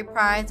Literary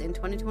Prize in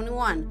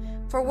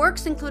 2021 for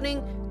works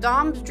including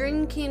Dom's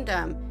Dream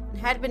Kingdom, and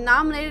had been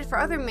nominated for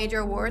other major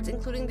awards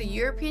including the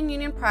European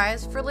Union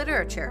Prize for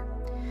Literature.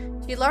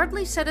 She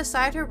largely set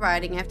aside her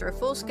writing after a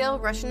full-scale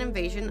Russian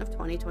invasion of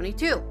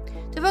 2022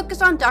 to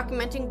focus on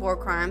documenting war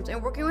crimes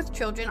and working with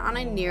children on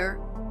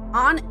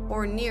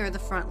or near the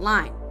front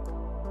line.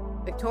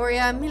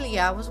 Victoria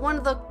Amelia was one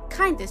of the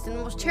kindest and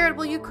most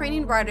charitable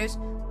Ukrainian writers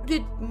who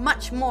did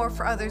much more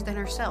for others than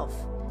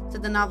herself,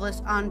 said the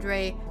novelist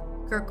Andrei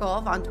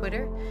Kurkov on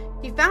Twitter.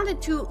 He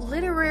founded 2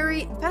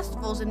 literary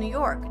festivals in New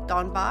York,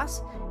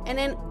 Donbass and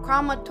in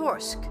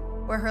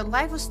Kramatorsk, where her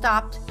life was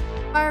stopped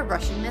by a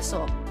Russian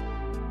missile.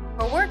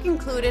 Her work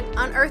included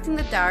unearthing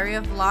the diary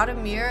of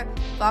Vladimir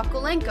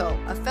Vakulenko,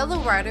 a fellow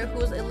writer who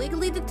was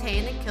illegally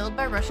detained and killed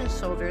by Russian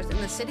soldiers in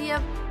the city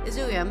of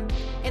Izium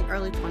in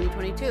early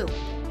 2022.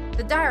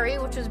 The diary,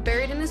 which was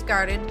buried in his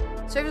garden,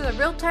 serves as a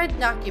real-time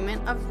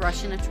document of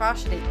Russian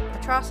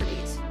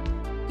atrocities.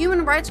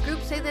 Human rights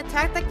groups say the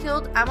attack that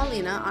killed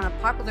Amelina on a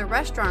popular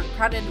restaurant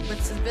crowded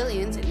with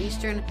civilians in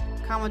eastern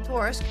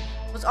Kramatorsk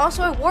was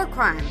also a war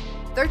crime.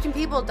 13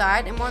 people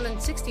died and more than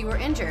 60 were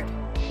injured.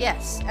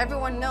 Yes,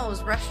 everyone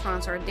knows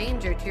restaurants are a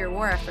danger to your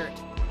war effort.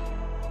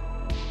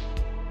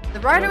 The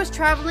writer was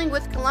traveling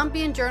with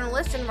Colombian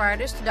journalists and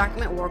writers to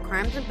document war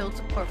crimes and build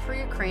support for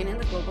Ukraine in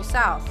the global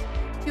south.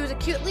 She was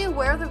acutely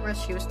aware of the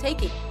risk she was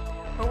taking.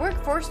 Her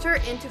work forced her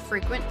into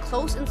frequent,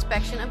 close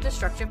inspection of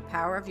destructive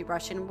power of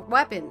Russian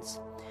weapons.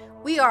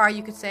 We are,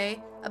 you could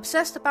say,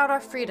 obsessed about our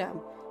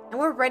freedom, and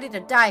we're ready to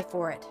die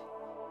for it.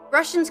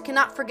 Russians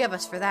cannot forgive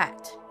us for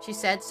that, she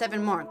said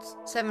 7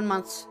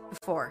 months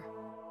before.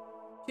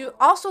 She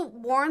also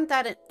warned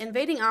that an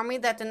invading army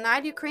that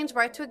denied Ukraine's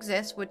right to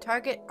exist would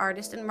target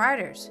artists and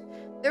writers.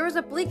 There was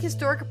a bleak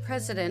historical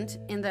precedent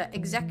in the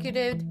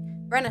executed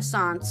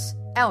Renaissance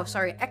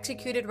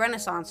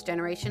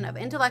generation of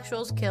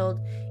intellectuals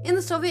killed in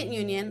the Soviet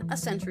Union a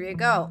century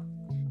ago.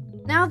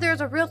 Now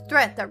there's a real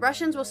threat that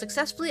Russians will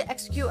successfully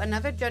execute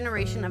another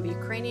generation of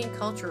Ukrainian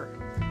culture,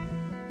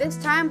 this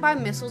time by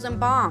missiles and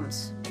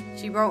bombs,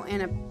 she wrote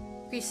in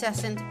a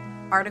precedent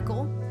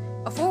article.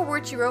 A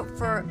foreword she wrote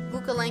for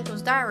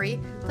Vukalenko's diary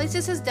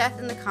places his death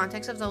in the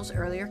context of those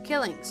earlier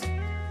killings.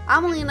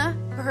 Amelina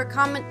put her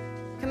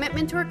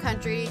commitment to her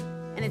country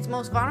and its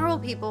most vulnerable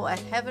people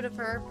ahead of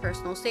her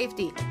personal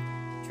safety,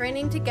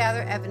 training to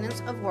gather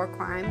evidence of war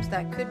crimes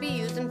that could be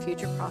used in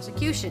future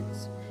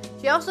prosecutions.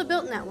 She also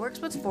built networks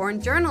with foreign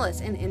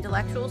journalists and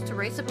intellectuals to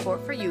raise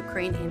support for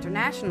Ukraine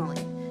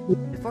internationally.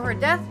 Before her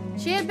death,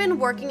 she had been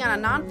working on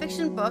a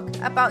non-fiction book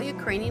about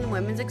Ukrainian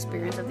women's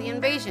experience of the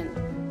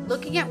invasion,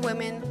 looking at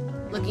women,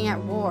 looking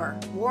at War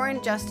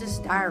and Justice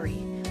Diary,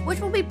 which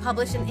will be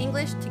published in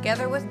English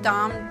together with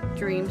Dom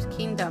Dreams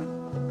Kingdom.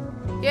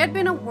 She had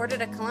been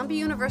awarded a Columbia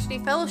University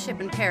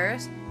fellowship in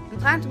Paris and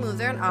planned to move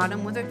there in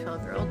autumn with her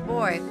 12-year-old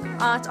boy.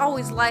 It's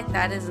always like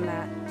that, isn't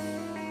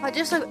it?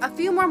 Just a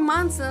few more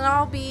months and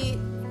I'll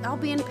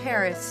be in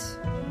Paris.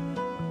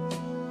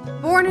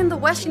 Born in the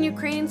western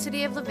Ukrainian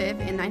city of Lviv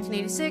in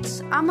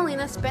 1986,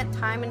 Amelina spent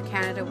time in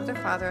Canada with her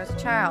father as a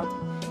child.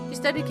 She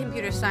studied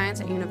computer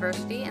science at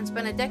university and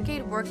spent a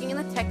decade working in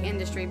the tech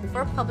industry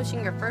before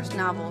publishing her first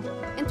novel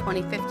in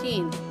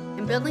 2015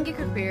 and building a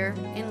career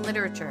in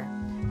literature.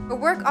 Her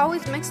work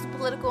always mixed the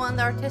political and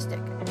the artistic.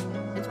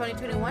 In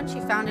 2021,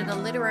 she founded a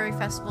literary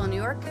festival in New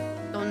York,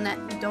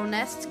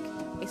 Donetsk,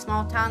 a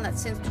small town that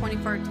since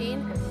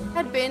 2014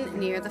 had been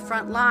near the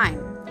front line.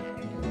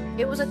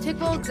 It was a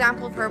typical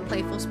example of her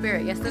playful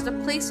spirit. Yes, there's a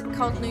place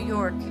called New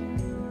York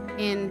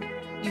in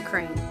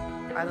Ukraine,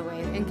 by the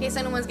way. In case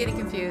anyone's getting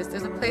confused,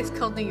 there's a place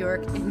called New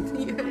York in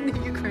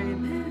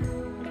Ukraine.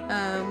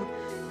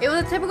 It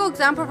was a typical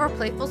example of her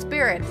playful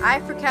spirit, eye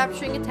for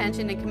capturing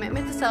attention, and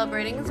commitment to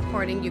celebrating and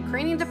supporting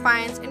Ukrainian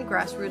defiance and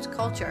grassroots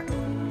culture.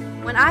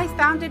 When I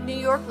founded New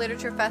York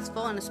Literature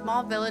Festival in a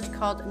small village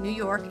called New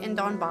York in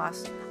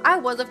Donbass, I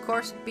was, of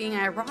course, being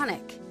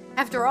ironic.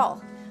 After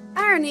all,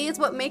 irony is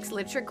what makes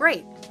literature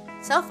great.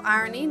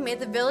 Self-irony made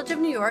the village of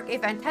New York a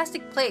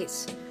fantastic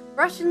place.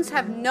 Russians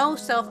have no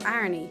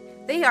self-irony.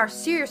 They are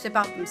serious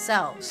about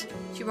themselves,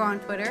 she wrote on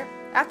Twitter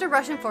after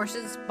Russian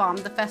forces bombed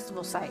the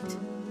festival site.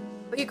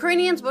 But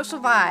Ukrainians will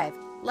survive,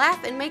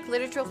 laugh, and make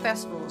literature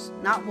festivals,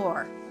 not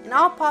war, in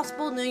all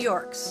possible New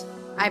Yorks.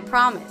 I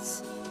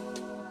promise.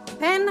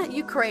 PEN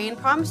Ukraine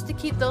promised to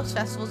keep those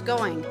festivals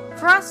going.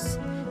 For us,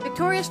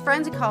 Victoria's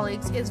friends and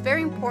colleagues, it's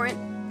very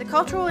important the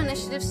cultural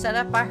initiatives set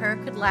up by her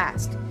could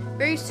last.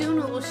 Very soon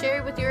we will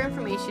share with your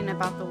information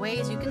about the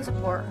ways you can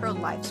support her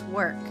life's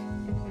work.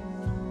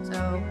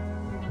 So,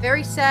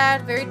 very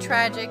sad, very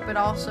tragic, but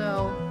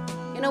also,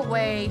 in a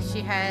way,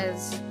 she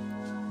has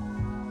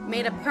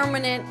made a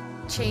permanent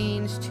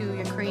change to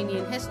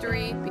Ukrainian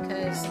history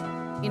because,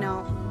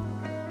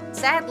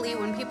 sadly,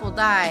 when people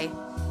die,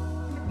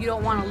 you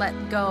don't want to let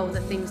go of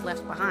the things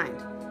left behind.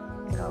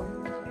 So,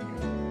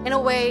 in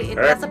a way,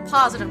 that's a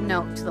positive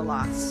note to the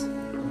loss.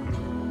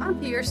 On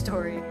to your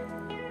story.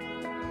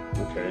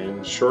 Okay,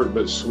 and short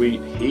but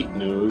sweet heat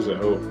news, I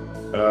hope.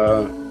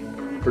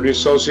 For the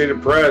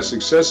Associated Press,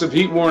 excessive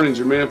heat warnings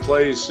remain in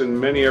place in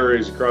many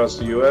areas across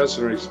the U.S.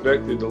 and are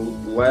expected to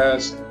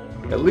last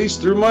at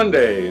least through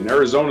Monday. In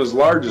Arizona's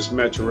largest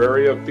metro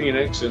area,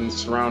 Phoenix, and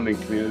surrounding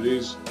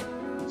communities,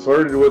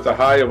 flirted with a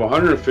high of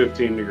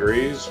 115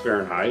 degrees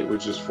Fahrenheit,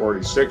 which is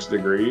 46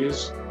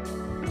 degrees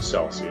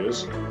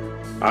Celsius.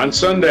 On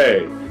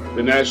Sunday,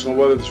 the National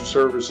Weather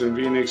Service in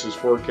Phoenix is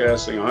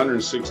forecasting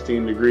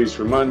 116 degrees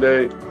for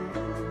Monday,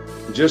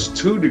 just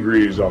 2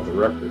 degrees off the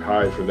record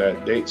high for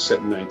that date set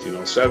in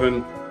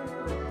 1907,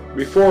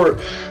 before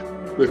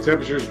the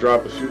temperatures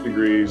drop a few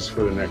degrees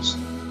for the next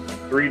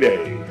 3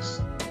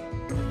 days.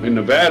 In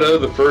Nevada,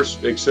 the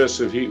first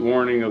excessive heat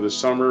warning of the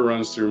summer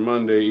runs through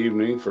Monday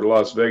evening for the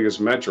Las Vegas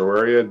metro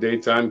area.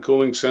 Daytime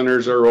cooling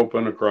centers are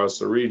open across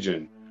the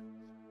region.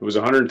 It was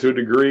 102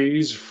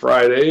 degrees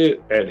Friday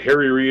at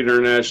Harry Reid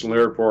International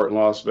Airport in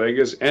Las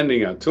Vegas,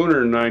 ending a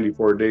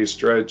 294-day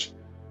stretch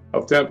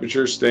of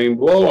temperatures staying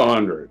below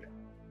 100.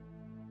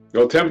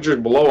 Well, temperatures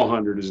below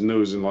 100 is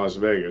news in Las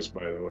Vegas,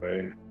 by the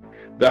way.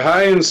 The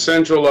high in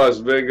central Las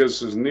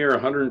Vegas is near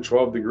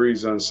 112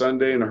 degrees on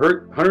Sunday and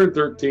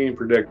 113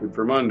 predicted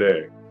for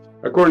Monday,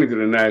 according to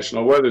the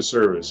National Weather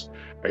Service.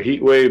 A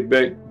heat wave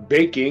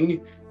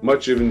baking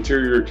much of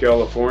interior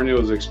California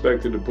is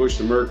expected to push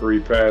the mercury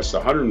past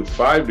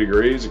 105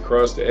 degrees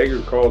across the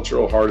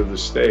agricultural heart of the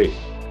state.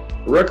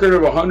 A record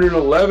of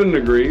 111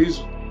 degrees,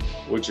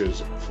 which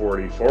is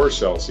 44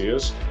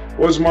 Celsius,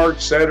 was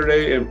marked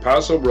Saturday in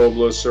Paso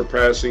Robles,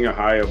 surpassing a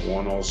high of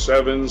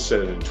 107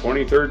 set in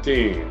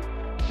 2013.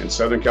 In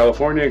Southern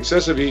California,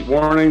 excessive heat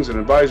warnings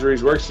and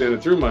advisories were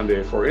extended through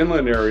Monday for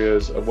inland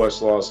areas of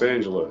West Los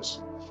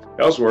Angeles.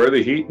 Elsewhere,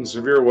 the heat and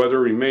severe weather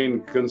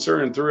remained a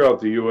concern throughout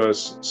the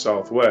U.S.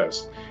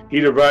 Southwest.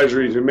 Heat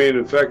advisories remained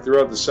in effect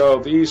throughout the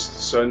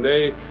Southeast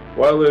Sunday,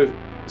 while the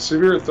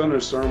severe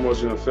thunderstorm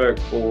was in effect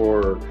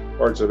for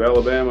parts of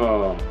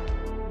Alabama,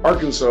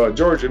 Arkansas,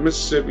 Georgia,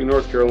 Mississippi,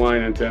 North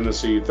Carolina, and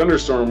Tennessee.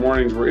 Thunderstorm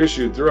warnings were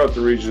issued throughout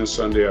the region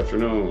Sunday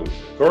afternoon.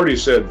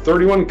 Authorities said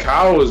 31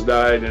 cows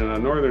died in a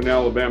northern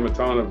Alabama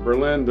town of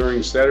Berlin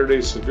during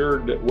Saturday's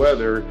severe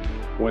weather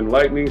when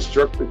lightning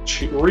struck the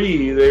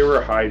tree they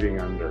were hiding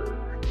under.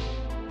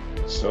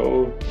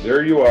 So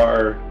there you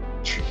are,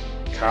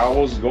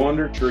 cows go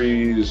under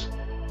trees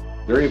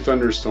during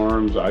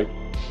thunderstorms. I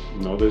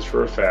know this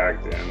for a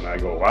fact, and I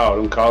go, wow,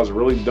 them cows are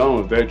really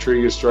dumb. If that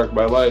tree gets struck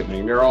by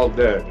lightning, they're all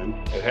dead. And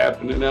it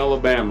happened in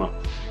Alabama.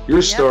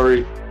 Your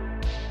story.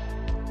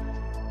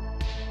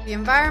 The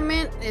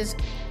environment is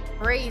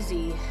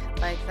crazy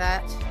like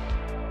that.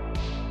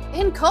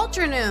 In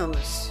culture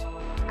news,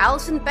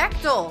 Alison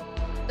Bechdel.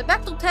 The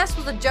Bechdel test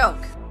was a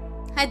joke.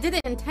 I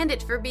didn't intend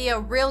it to be a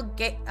real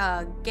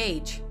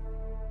gauge.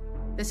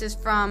 This is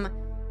from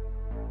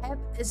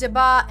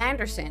Ziba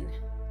Anderson.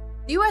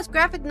 The U.S.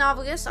 graphic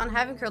novelist, on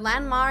having her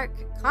landmark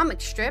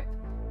comic strip,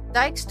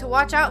 Dykes to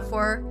Watch Out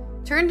For,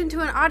 turned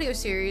into an audio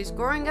series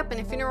growing up in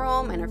a funeral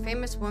home and her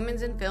famous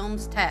Women's in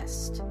Films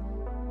test.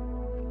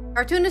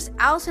 Cartoonist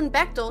Alison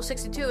Bechdel,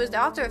 62, is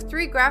the author of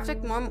 3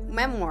 graphic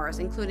memoirs,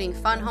 including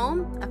Fun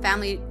Home, a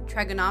family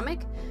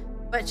trigonomic,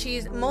 but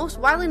she's most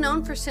widely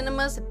known for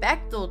cinema's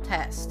Bechdel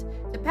test.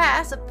 To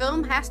pass, a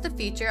film has to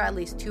feature at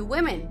least 2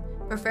 women,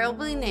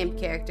 preferably named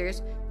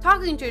characters,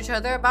 talking to each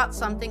other about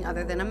something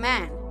other than a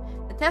man.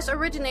 The test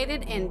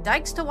originated in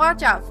Dykes to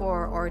Watch Out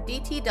For, or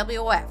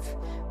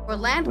DTWF, a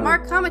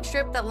landmark comic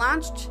strip that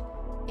launched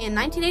in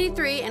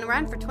 1983 and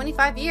ran for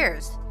 25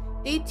 years.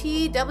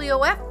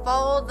 DTWF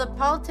followed the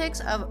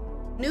politics of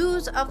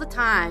news of the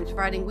times,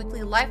 providing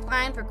weekly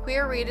lifeline for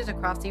queer readers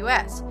across the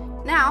U.S.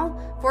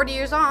 Now, 40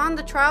 years on,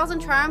 the trials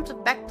and triumphs of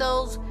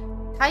Bechdel's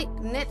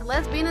tight-knit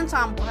lesbian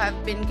ensemble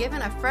have been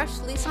given a fresh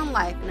lease on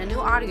life in a new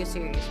audio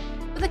series,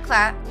 with a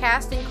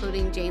cast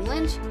including Jane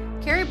Lynch,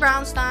 Carrie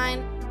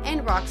Brownstein,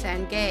 and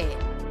Roxane Gay.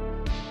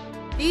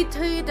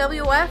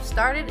 DTWF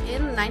started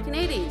in the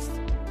 1980s.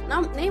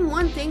 Now, name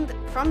one thing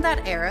from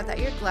that era that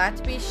you're glad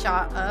to be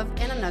shot of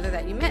and another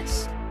that you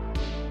miss.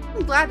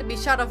 I'm glad to be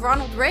shot of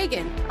Ronald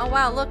Reagan. Oh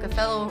wow, look, a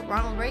fellow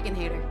Ronald Reagan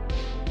hater.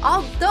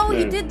 Although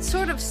he did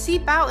sort of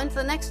seep out into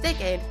the next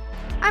decade,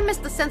 I miss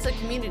the sense of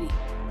community,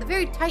 the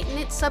very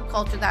tight-knit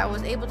subculture that I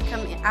was able to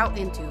come out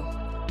into.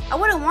 I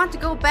wouldn't want to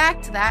go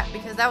back to that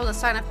because that was a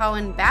sign of how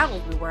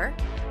embattled we were.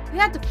 We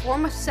had to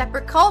form a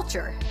separate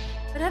culture,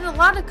 but it had a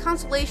lot of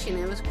consolation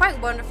and it was quite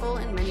wonderful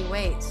in many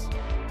ways.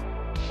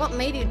 What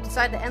made you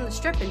decide to end the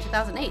strip in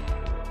 2008?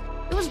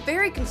 It was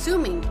very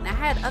consuming and I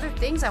had other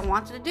things I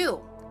wanted to do.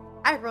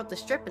 I wrote the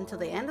strip until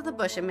the end of the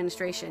Bush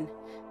administration,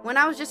 when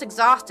I was just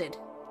exhausted.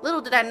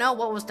 Little did I know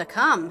what was to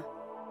come.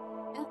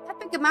 An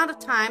epic amount of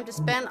time to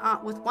spend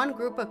with one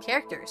group of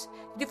characters.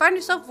 Did you find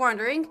yourself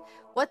wondering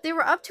what they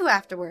were up to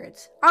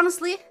afterwards?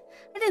 Honestly,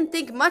 I didn't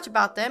think much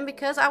about them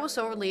because I was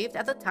so relieved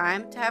at the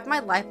time to have my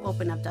life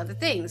open up to other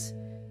things.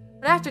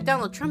 But after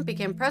Donald Trump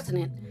became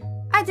president,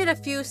 I did a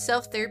few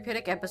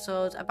self-therapeutic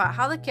episodes about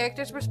how the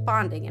characters were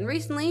responding, and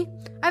recently,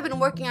 I've been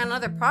working on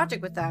another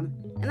project with them,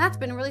 and that's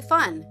been really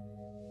fun.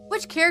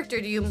 Which character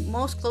do you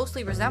most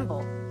closely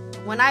resemble?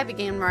 When I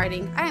began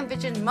writing, I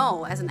envisioned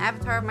Mo as an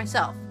avatar of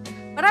myself,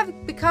 but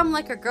I've become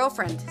like her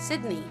girlfriend,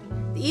 Sydney,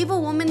 the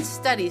evil woman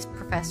studies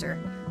professor,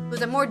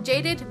 who's a more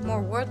jaded,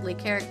 more worldly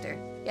character.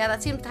 Yeah,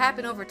 that seems to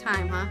happen over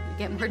time, huh? You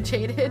get more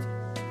jaded.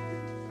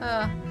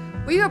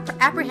 Were you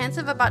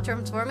apprehensive about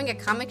transforming a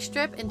comic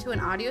strip into an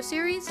audio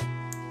series?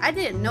 I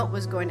didn't know it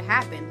was going to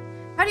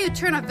happen. How do you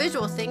turn a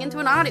visual thing into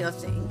an audio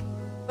thing?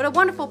 But a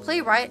wonderful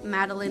playwright,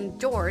 Madeline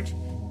George,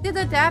 did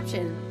the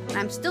adaptation, and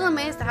I'm still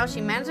amazed at how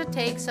she managed to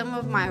take some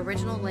of my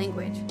original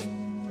language.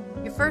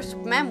 Your first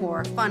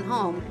memoir, Fun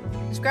Home,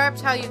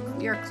 describes how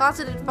your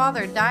closeted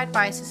father died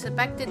by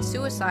suspected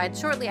suicide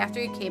shortly after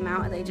he came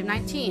out at the age of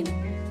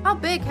 19. How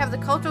big have the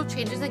cultural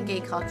changes in gay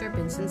culture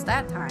been since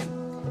that time?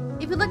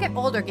 If you look at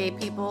older gay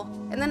people,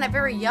 and then at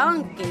very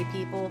young gay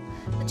people,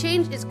 the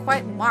change is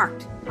quite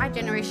marked. My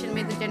generation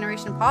made the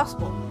generation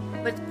possible,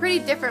 but it's pretty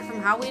different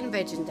from how we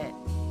envisioned it.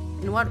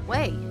 In what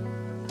way?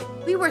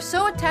 We were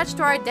so attached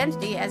to our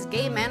identity as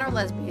gay men or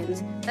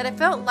lesbians that it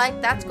felt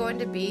like that's going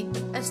to be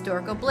a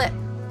historical blip.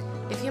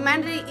 If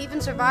humanity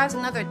even survives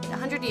another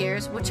 100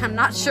 years, which I'm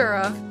not sure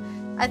of,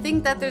 I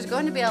think that there's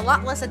going to be a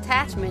lot less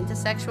attachment to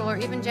sexual or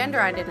even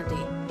gender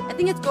identity. I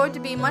think it's going to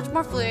be much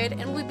more fluid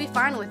and we'd be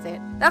fine with it.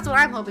 That's what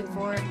I'm hoping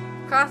for.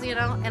 Because, in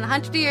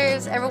 100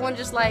 years, everyone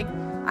just like,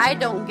 I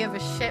don't give a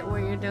shit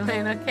what you're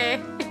doing,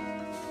 okay?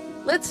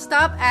 Let's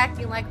stop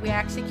acting like we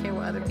actually care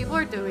what other people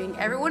are doing.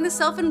 Everyone is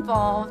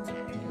self-involved.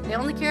 They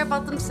only care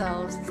about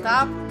themselves.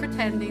 Stop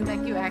pretending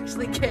like you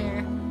actually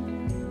care.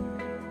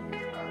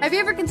 Have you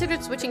ever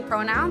considered switching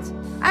pronouns?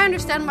 I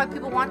understand why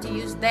people want to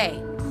use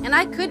they, and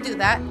I could do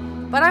that,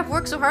 but I've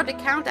worked so hard to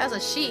count as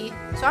a she,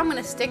 so I'm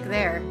gonna stick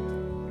there.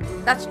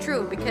 That's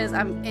true, because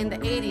I'm in the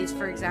 80s,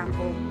 for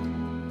example.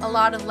 A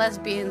lot of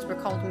lesbians were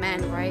called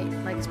men, right?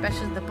 Like,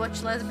 especially the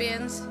butch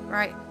lesbians,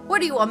 right?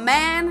 What are you, a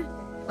man?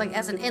 Like,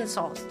 as an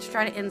insult, to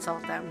try to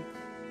insult them.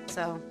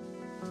 So,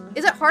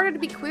 is it harder to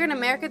be queer in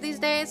America these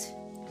days?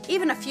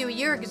 Even a few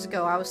years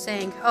ago, I was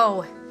saying,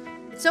 oh,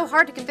 it's so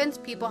hard to convince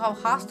people how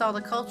hostile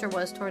the culture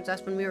was towards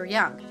us when we were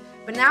young.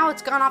 But now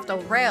it's gone off the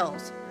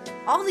rails.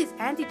 All these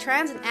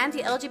anti-trans and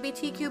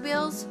anti-LGBTQ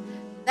bills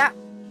that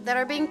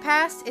are being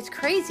passed, it's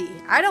crazy.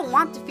 I don't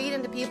want to feed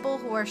into people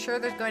who are sure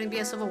there's going to be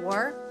a civil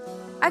war.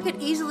 I could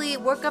easily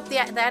work up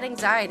that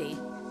anxiety,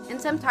 and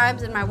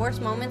sometimes in my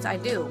worst moments I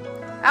do.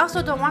 I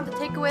also don't want to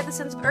take away the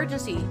sense of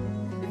urgency.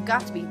 We've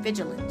got to be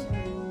vigilant.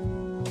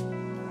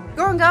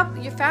 Growing up,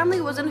 your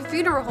family was in a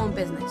funeral home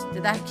business.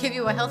 Did that give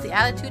you a healthy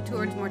attitude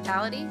towards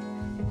mortality?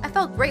 I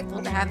felt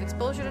grateful to have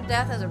exposure to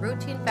death as a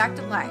routine fact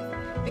of life,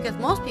 because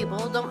most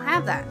people don't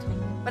have that.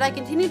 But I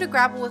continue to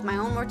grapple with my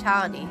own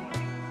mortality.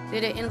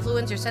 Did it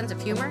influence your sense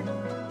of humor?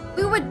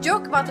 We would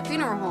joke about the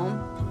funeral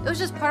home. It was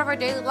just part of our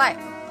daily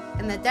life,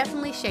 and that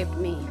definitely shaped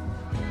me.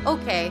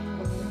 Okay,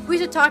 we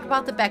should talk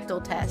about the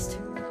Bechdel test.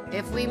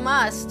 If we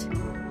must.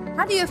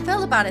 How do you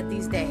feel about it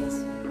these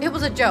days? It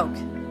was a joke.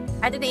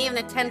 I didn't even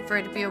intend for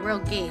it to be a real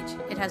gauge.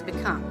 It has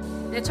become.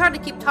 And it's hard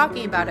to keep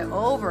talking about it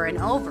over and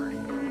over.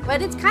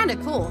 But it's kinda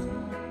cool.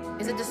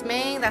 Is it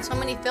dismaying that so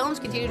many films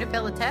continue to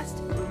fail the test?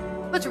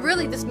 What's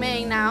really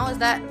dismaying now is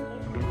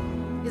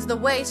the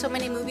way so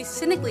many movies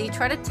cynically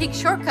try to take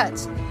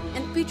shortcuts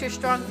and feature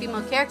strong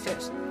female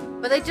characters,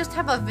 but they just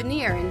have a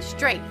veneer and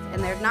strength,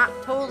 and they're not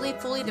totally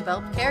fully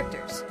developed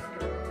characters.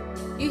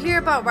 You hear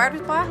about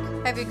writer's block?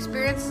 Have you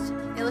experienced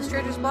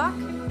illustrator's block?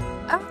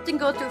 I often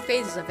go through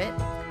phases of it.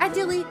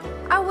 Ideally,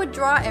 I would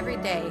draw every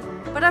day,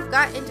 but I've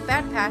got into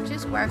bad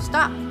patches where I've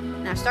stopped,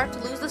 and I start to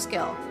lose the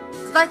skill.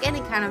 It's like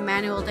any kind of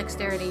manual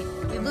dexterity.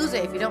 You lose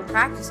it if you don't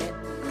practice it.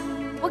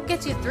 What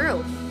gets you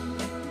through?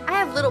 I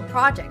have little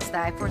projects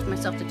that I force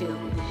myself to do,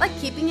 like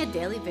keeping a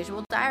daily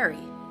visual diary.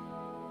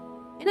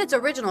 In its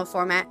original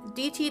format,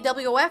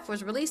 DTWF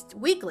was released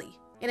weekly.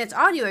 In its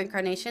audio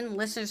incarnation,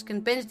 listeners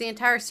can binge the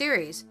entire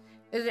series.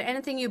 Is there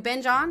anything you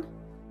binge on?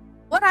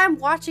 What I'm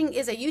watching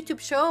is a YouTube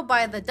show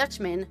by the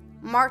Dutchman,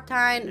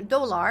 Martijn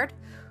Dollard,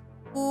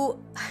 who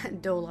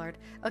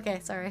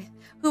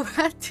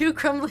brought two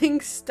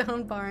crumbling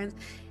stone barns.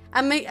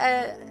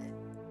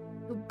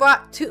 Who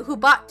bought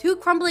two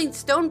crumbling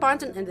stone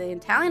barns in the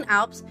Italian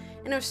Alps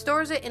and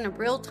restores it in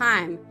real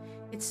time.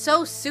 It's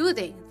so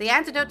soothing, the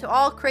antidote to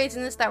all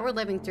craziness that we're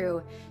living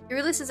through. He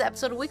releases an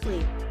episode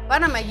weekly,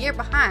 but I'm a year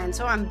behind,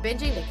 so I'm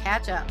binging to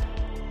catch up.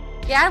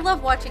 Yeah, I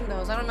love watching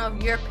those. I don't know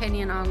your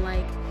opinion on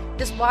like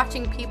just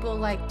watching people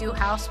like do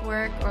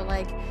housework, or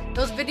like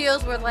those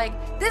videos where like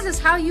this is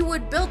how you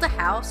would build a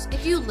house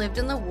if you lived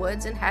in the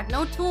woods and had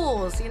no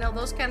tools. You know,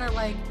 those kind of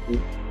like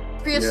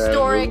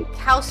prehistoric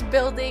house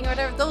building or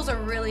whatever. Those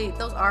are really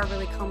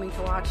calming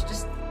to watch.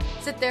 Just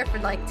sit there for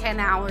like 10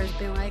 hours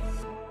being like,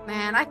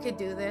 man, I could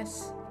do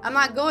this. I'm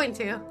not going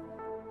to,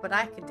 but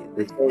I could do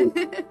this.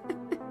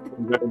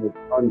 The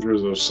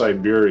tundras of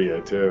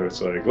Siberia too. It's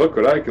like, look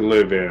what I can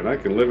live in. I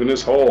can live in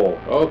this hole.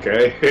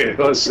 Okay,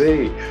 let's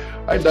see.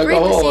 I dug a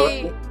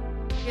hole.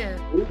 Yeah.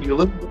 You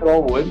live in it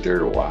all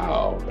winter?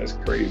 Wow, that's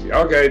crazy.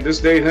 Okay, this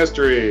day in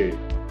history.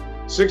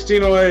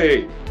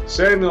 1608.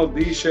 Samuel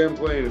de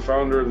Champlain,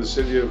 founder of the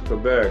city of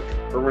Quebec,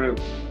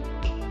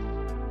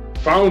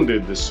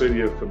 founded the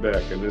city of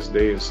Quebec in this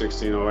day in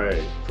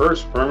 1608.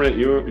 First permanent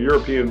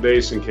European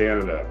base in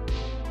Canada.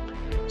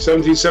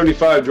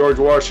 1775, George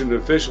Washington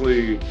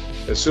officially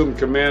assumed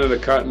command of the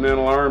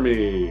Continental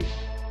Army.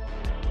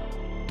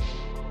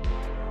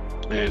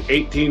 In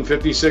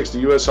 1856, the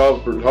U.S.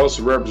 House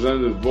of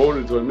Representatives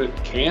voted to admit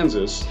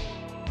Kansas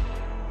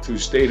to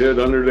statehood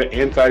under the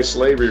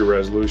anti-slavery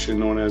resolution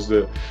known as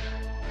the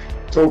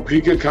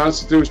Topeka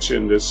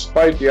Constitution,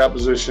 despite the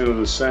opposition of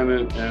the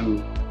Senate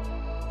and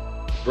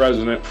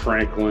President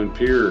Franklin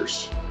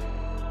Pierce.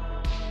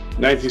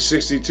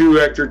 1962,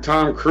 actor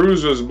Tom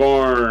Cruise was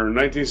born.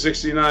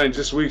 1969,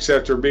 just weeks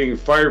after being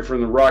fired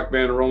from the rock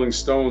band Rolling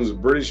Stones,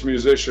 British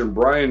musician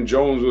Brian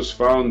Jones was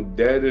found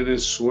dead in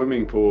his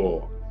swimming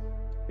pool.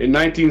 In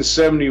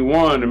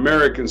 1971,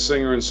 American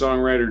singer and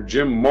songwriter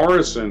Jim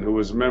Morrison, who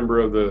was a member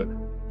of the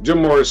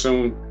Jim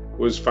Morrison,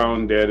 was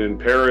found dead in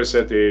Paris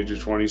at the age of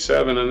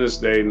 27 on this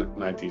day in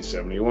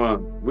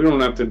 1971. We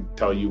don't have to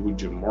tell you who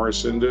Jim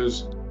Morrison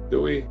is,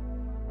 do we?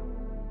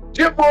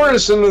 Jim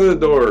Morrison of the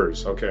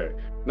Doors. Okay.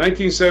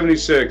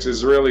 1976,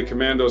 Israeli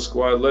commando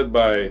squad led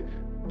by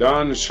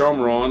Don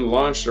Shomron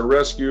launched a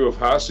rescue of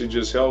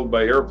hostages held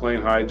by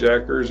airplane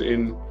hijackers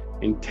in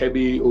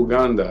Entebbe,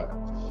 Uganda.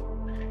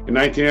 In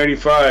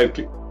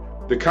 1985,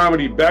 the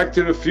comedy Back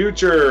to the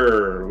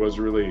Future was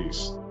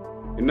released.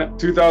 In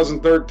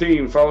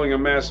 2013, following a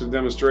massive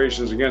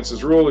demonstrations against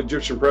his rule,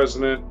 Egyptian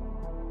President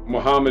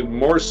Mohamed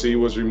Morsi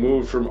was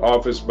removed from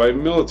office by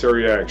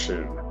military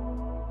action.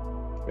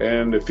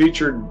 And the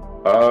featured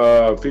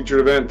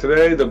Featured event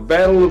today, the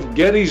Battle of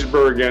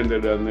Gettysburg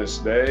ended on this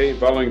day.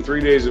 Following 3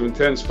 days of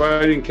intense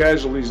fighting,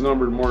 casualties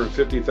numbered more than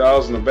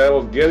 50,000. The Battle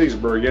of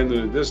Gettysburg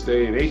ended this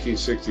day in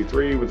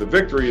 1863 with the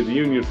victory of the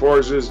Union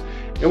forces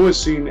and was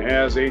seen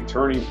as a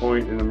turning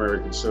point in the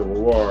American Civil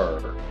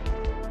War.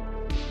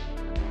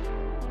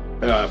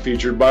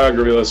 Featured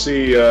biography, let's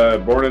see,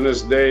 born on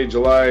this day,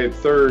 July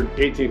 3rd,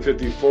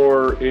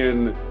 1854,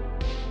 in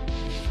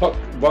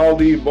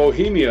Hucvaldy,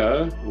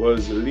 Bohemia,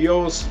 was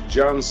Leos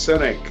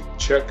Jansenek,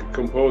 Czech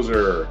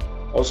composer.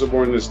 Also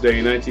born this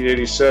day,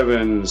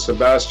 1987,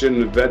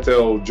 Sebastian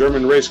Vettel,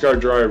 German race car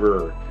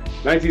driver.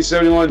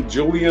 1971,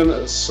 Julian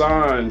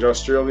Assange,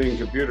 Australian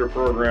computer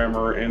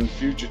programmer and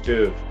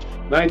fugitive.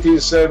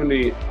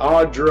 1970,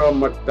 Audra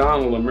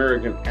McDonald,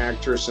 American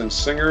actress and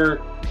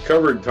singer,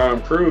 covered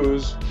Tom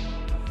Cruise.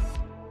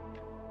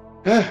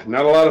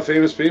 Not a lot of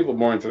famous people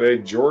born today.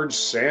 George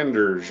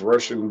Sanders,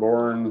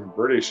 Russian-born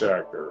British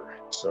actor.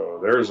 So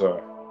there's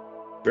a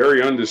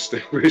very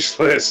undistinguished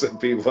list of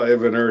people I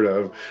haven't heard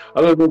of,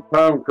 other than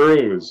Tom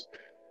Cruise.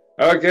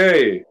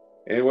 Okay,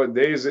 and what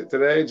day is it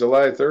today?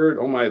 July 3rd?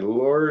 Oh my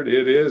lord,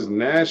 it is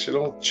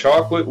National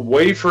Chocolate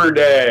Wafer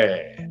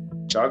Day.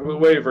 Chocolate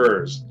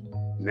wafers.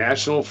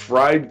 National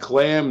Fried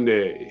Clam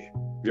Day.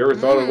 Have you ever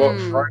thought about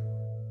fried?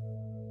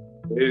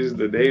 It is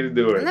the day to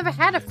do it. I've never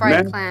had a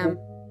fried clam.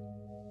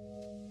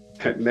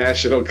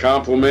 National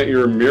Compliment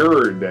Your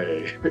Mirror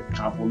Day.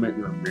 Compliment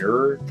your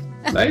mirror?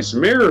 Nice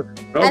mirror.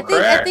 No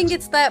cracks. I think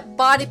it's that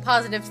body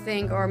positive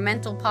thing or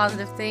mental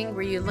positive thing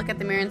where you look at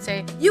the mirror and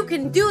say, you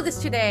can do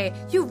this today.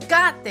 You've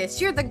got this.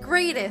 You're the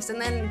greatest.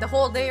 And then the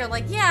whole day you're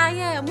like,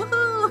 yeah,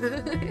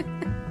 woohoo.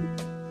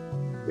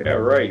 Yeah,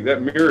 right.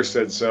 That mirror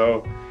said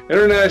so.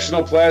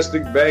 International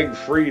Plastic Bag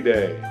Free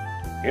Day.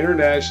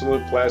 International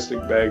Plastic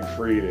Bag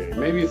Free Day.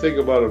 Maybe think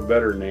about a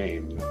better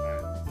name than that.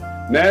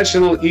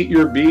 National Eat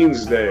Your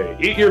Beans Day.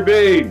 Eat your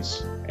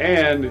beans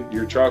and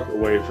your chocolate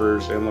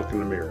wafers and look in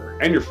the mirror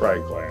and your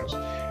fried clams.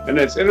 And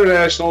it's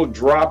International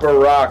Drop a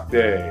Rock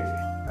Day.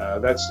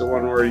 That's the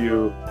one where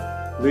you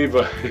leave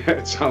a,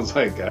 it sounds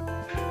like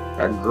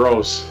a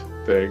gross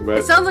thing, but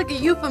it sounds like a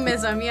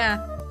euphemism,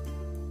 yeah.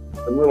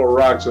 The little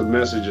rocks with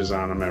messages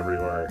on them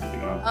everywhere, you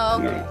know. Oh,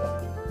 okay. You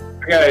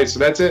know. Okay, so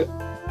that's it.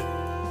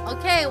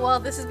 Okay, well,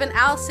 this has been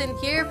Allison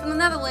here from the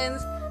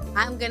Netherlands.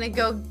 I'm gonna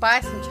go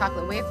buy some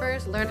chocolate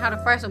wafers, learn how to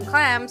fry some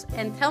clams,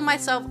 and tell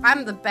myself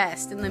I'm the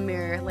best in the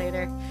mirror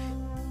later.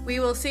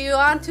 We will see you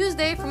on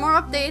Tuesday for more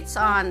updates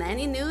on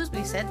any news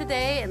we said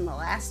today in the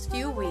last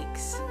few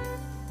weeks.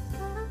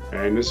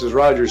 And this is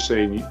Roger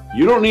saying,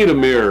 you don't need a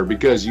mirror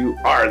because you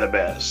are the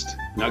best.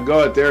 Now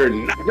go out there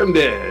and knock them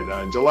dead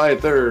on July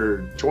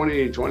 3rd,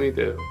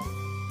 2022.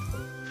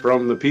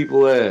 From the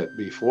people at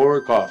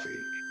Before Coffee.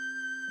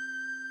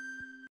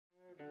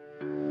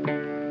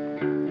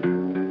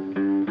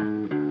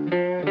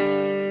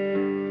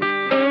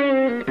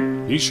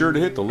 Be sure to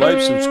hit the like,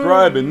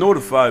 subscribe, and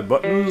notify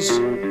buttons,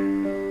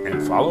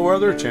 and follow our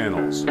other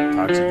channels,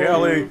 Toxic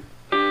Alley,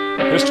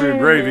 History of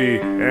Gravy,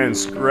 and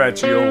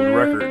Scratchy Old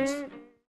Records.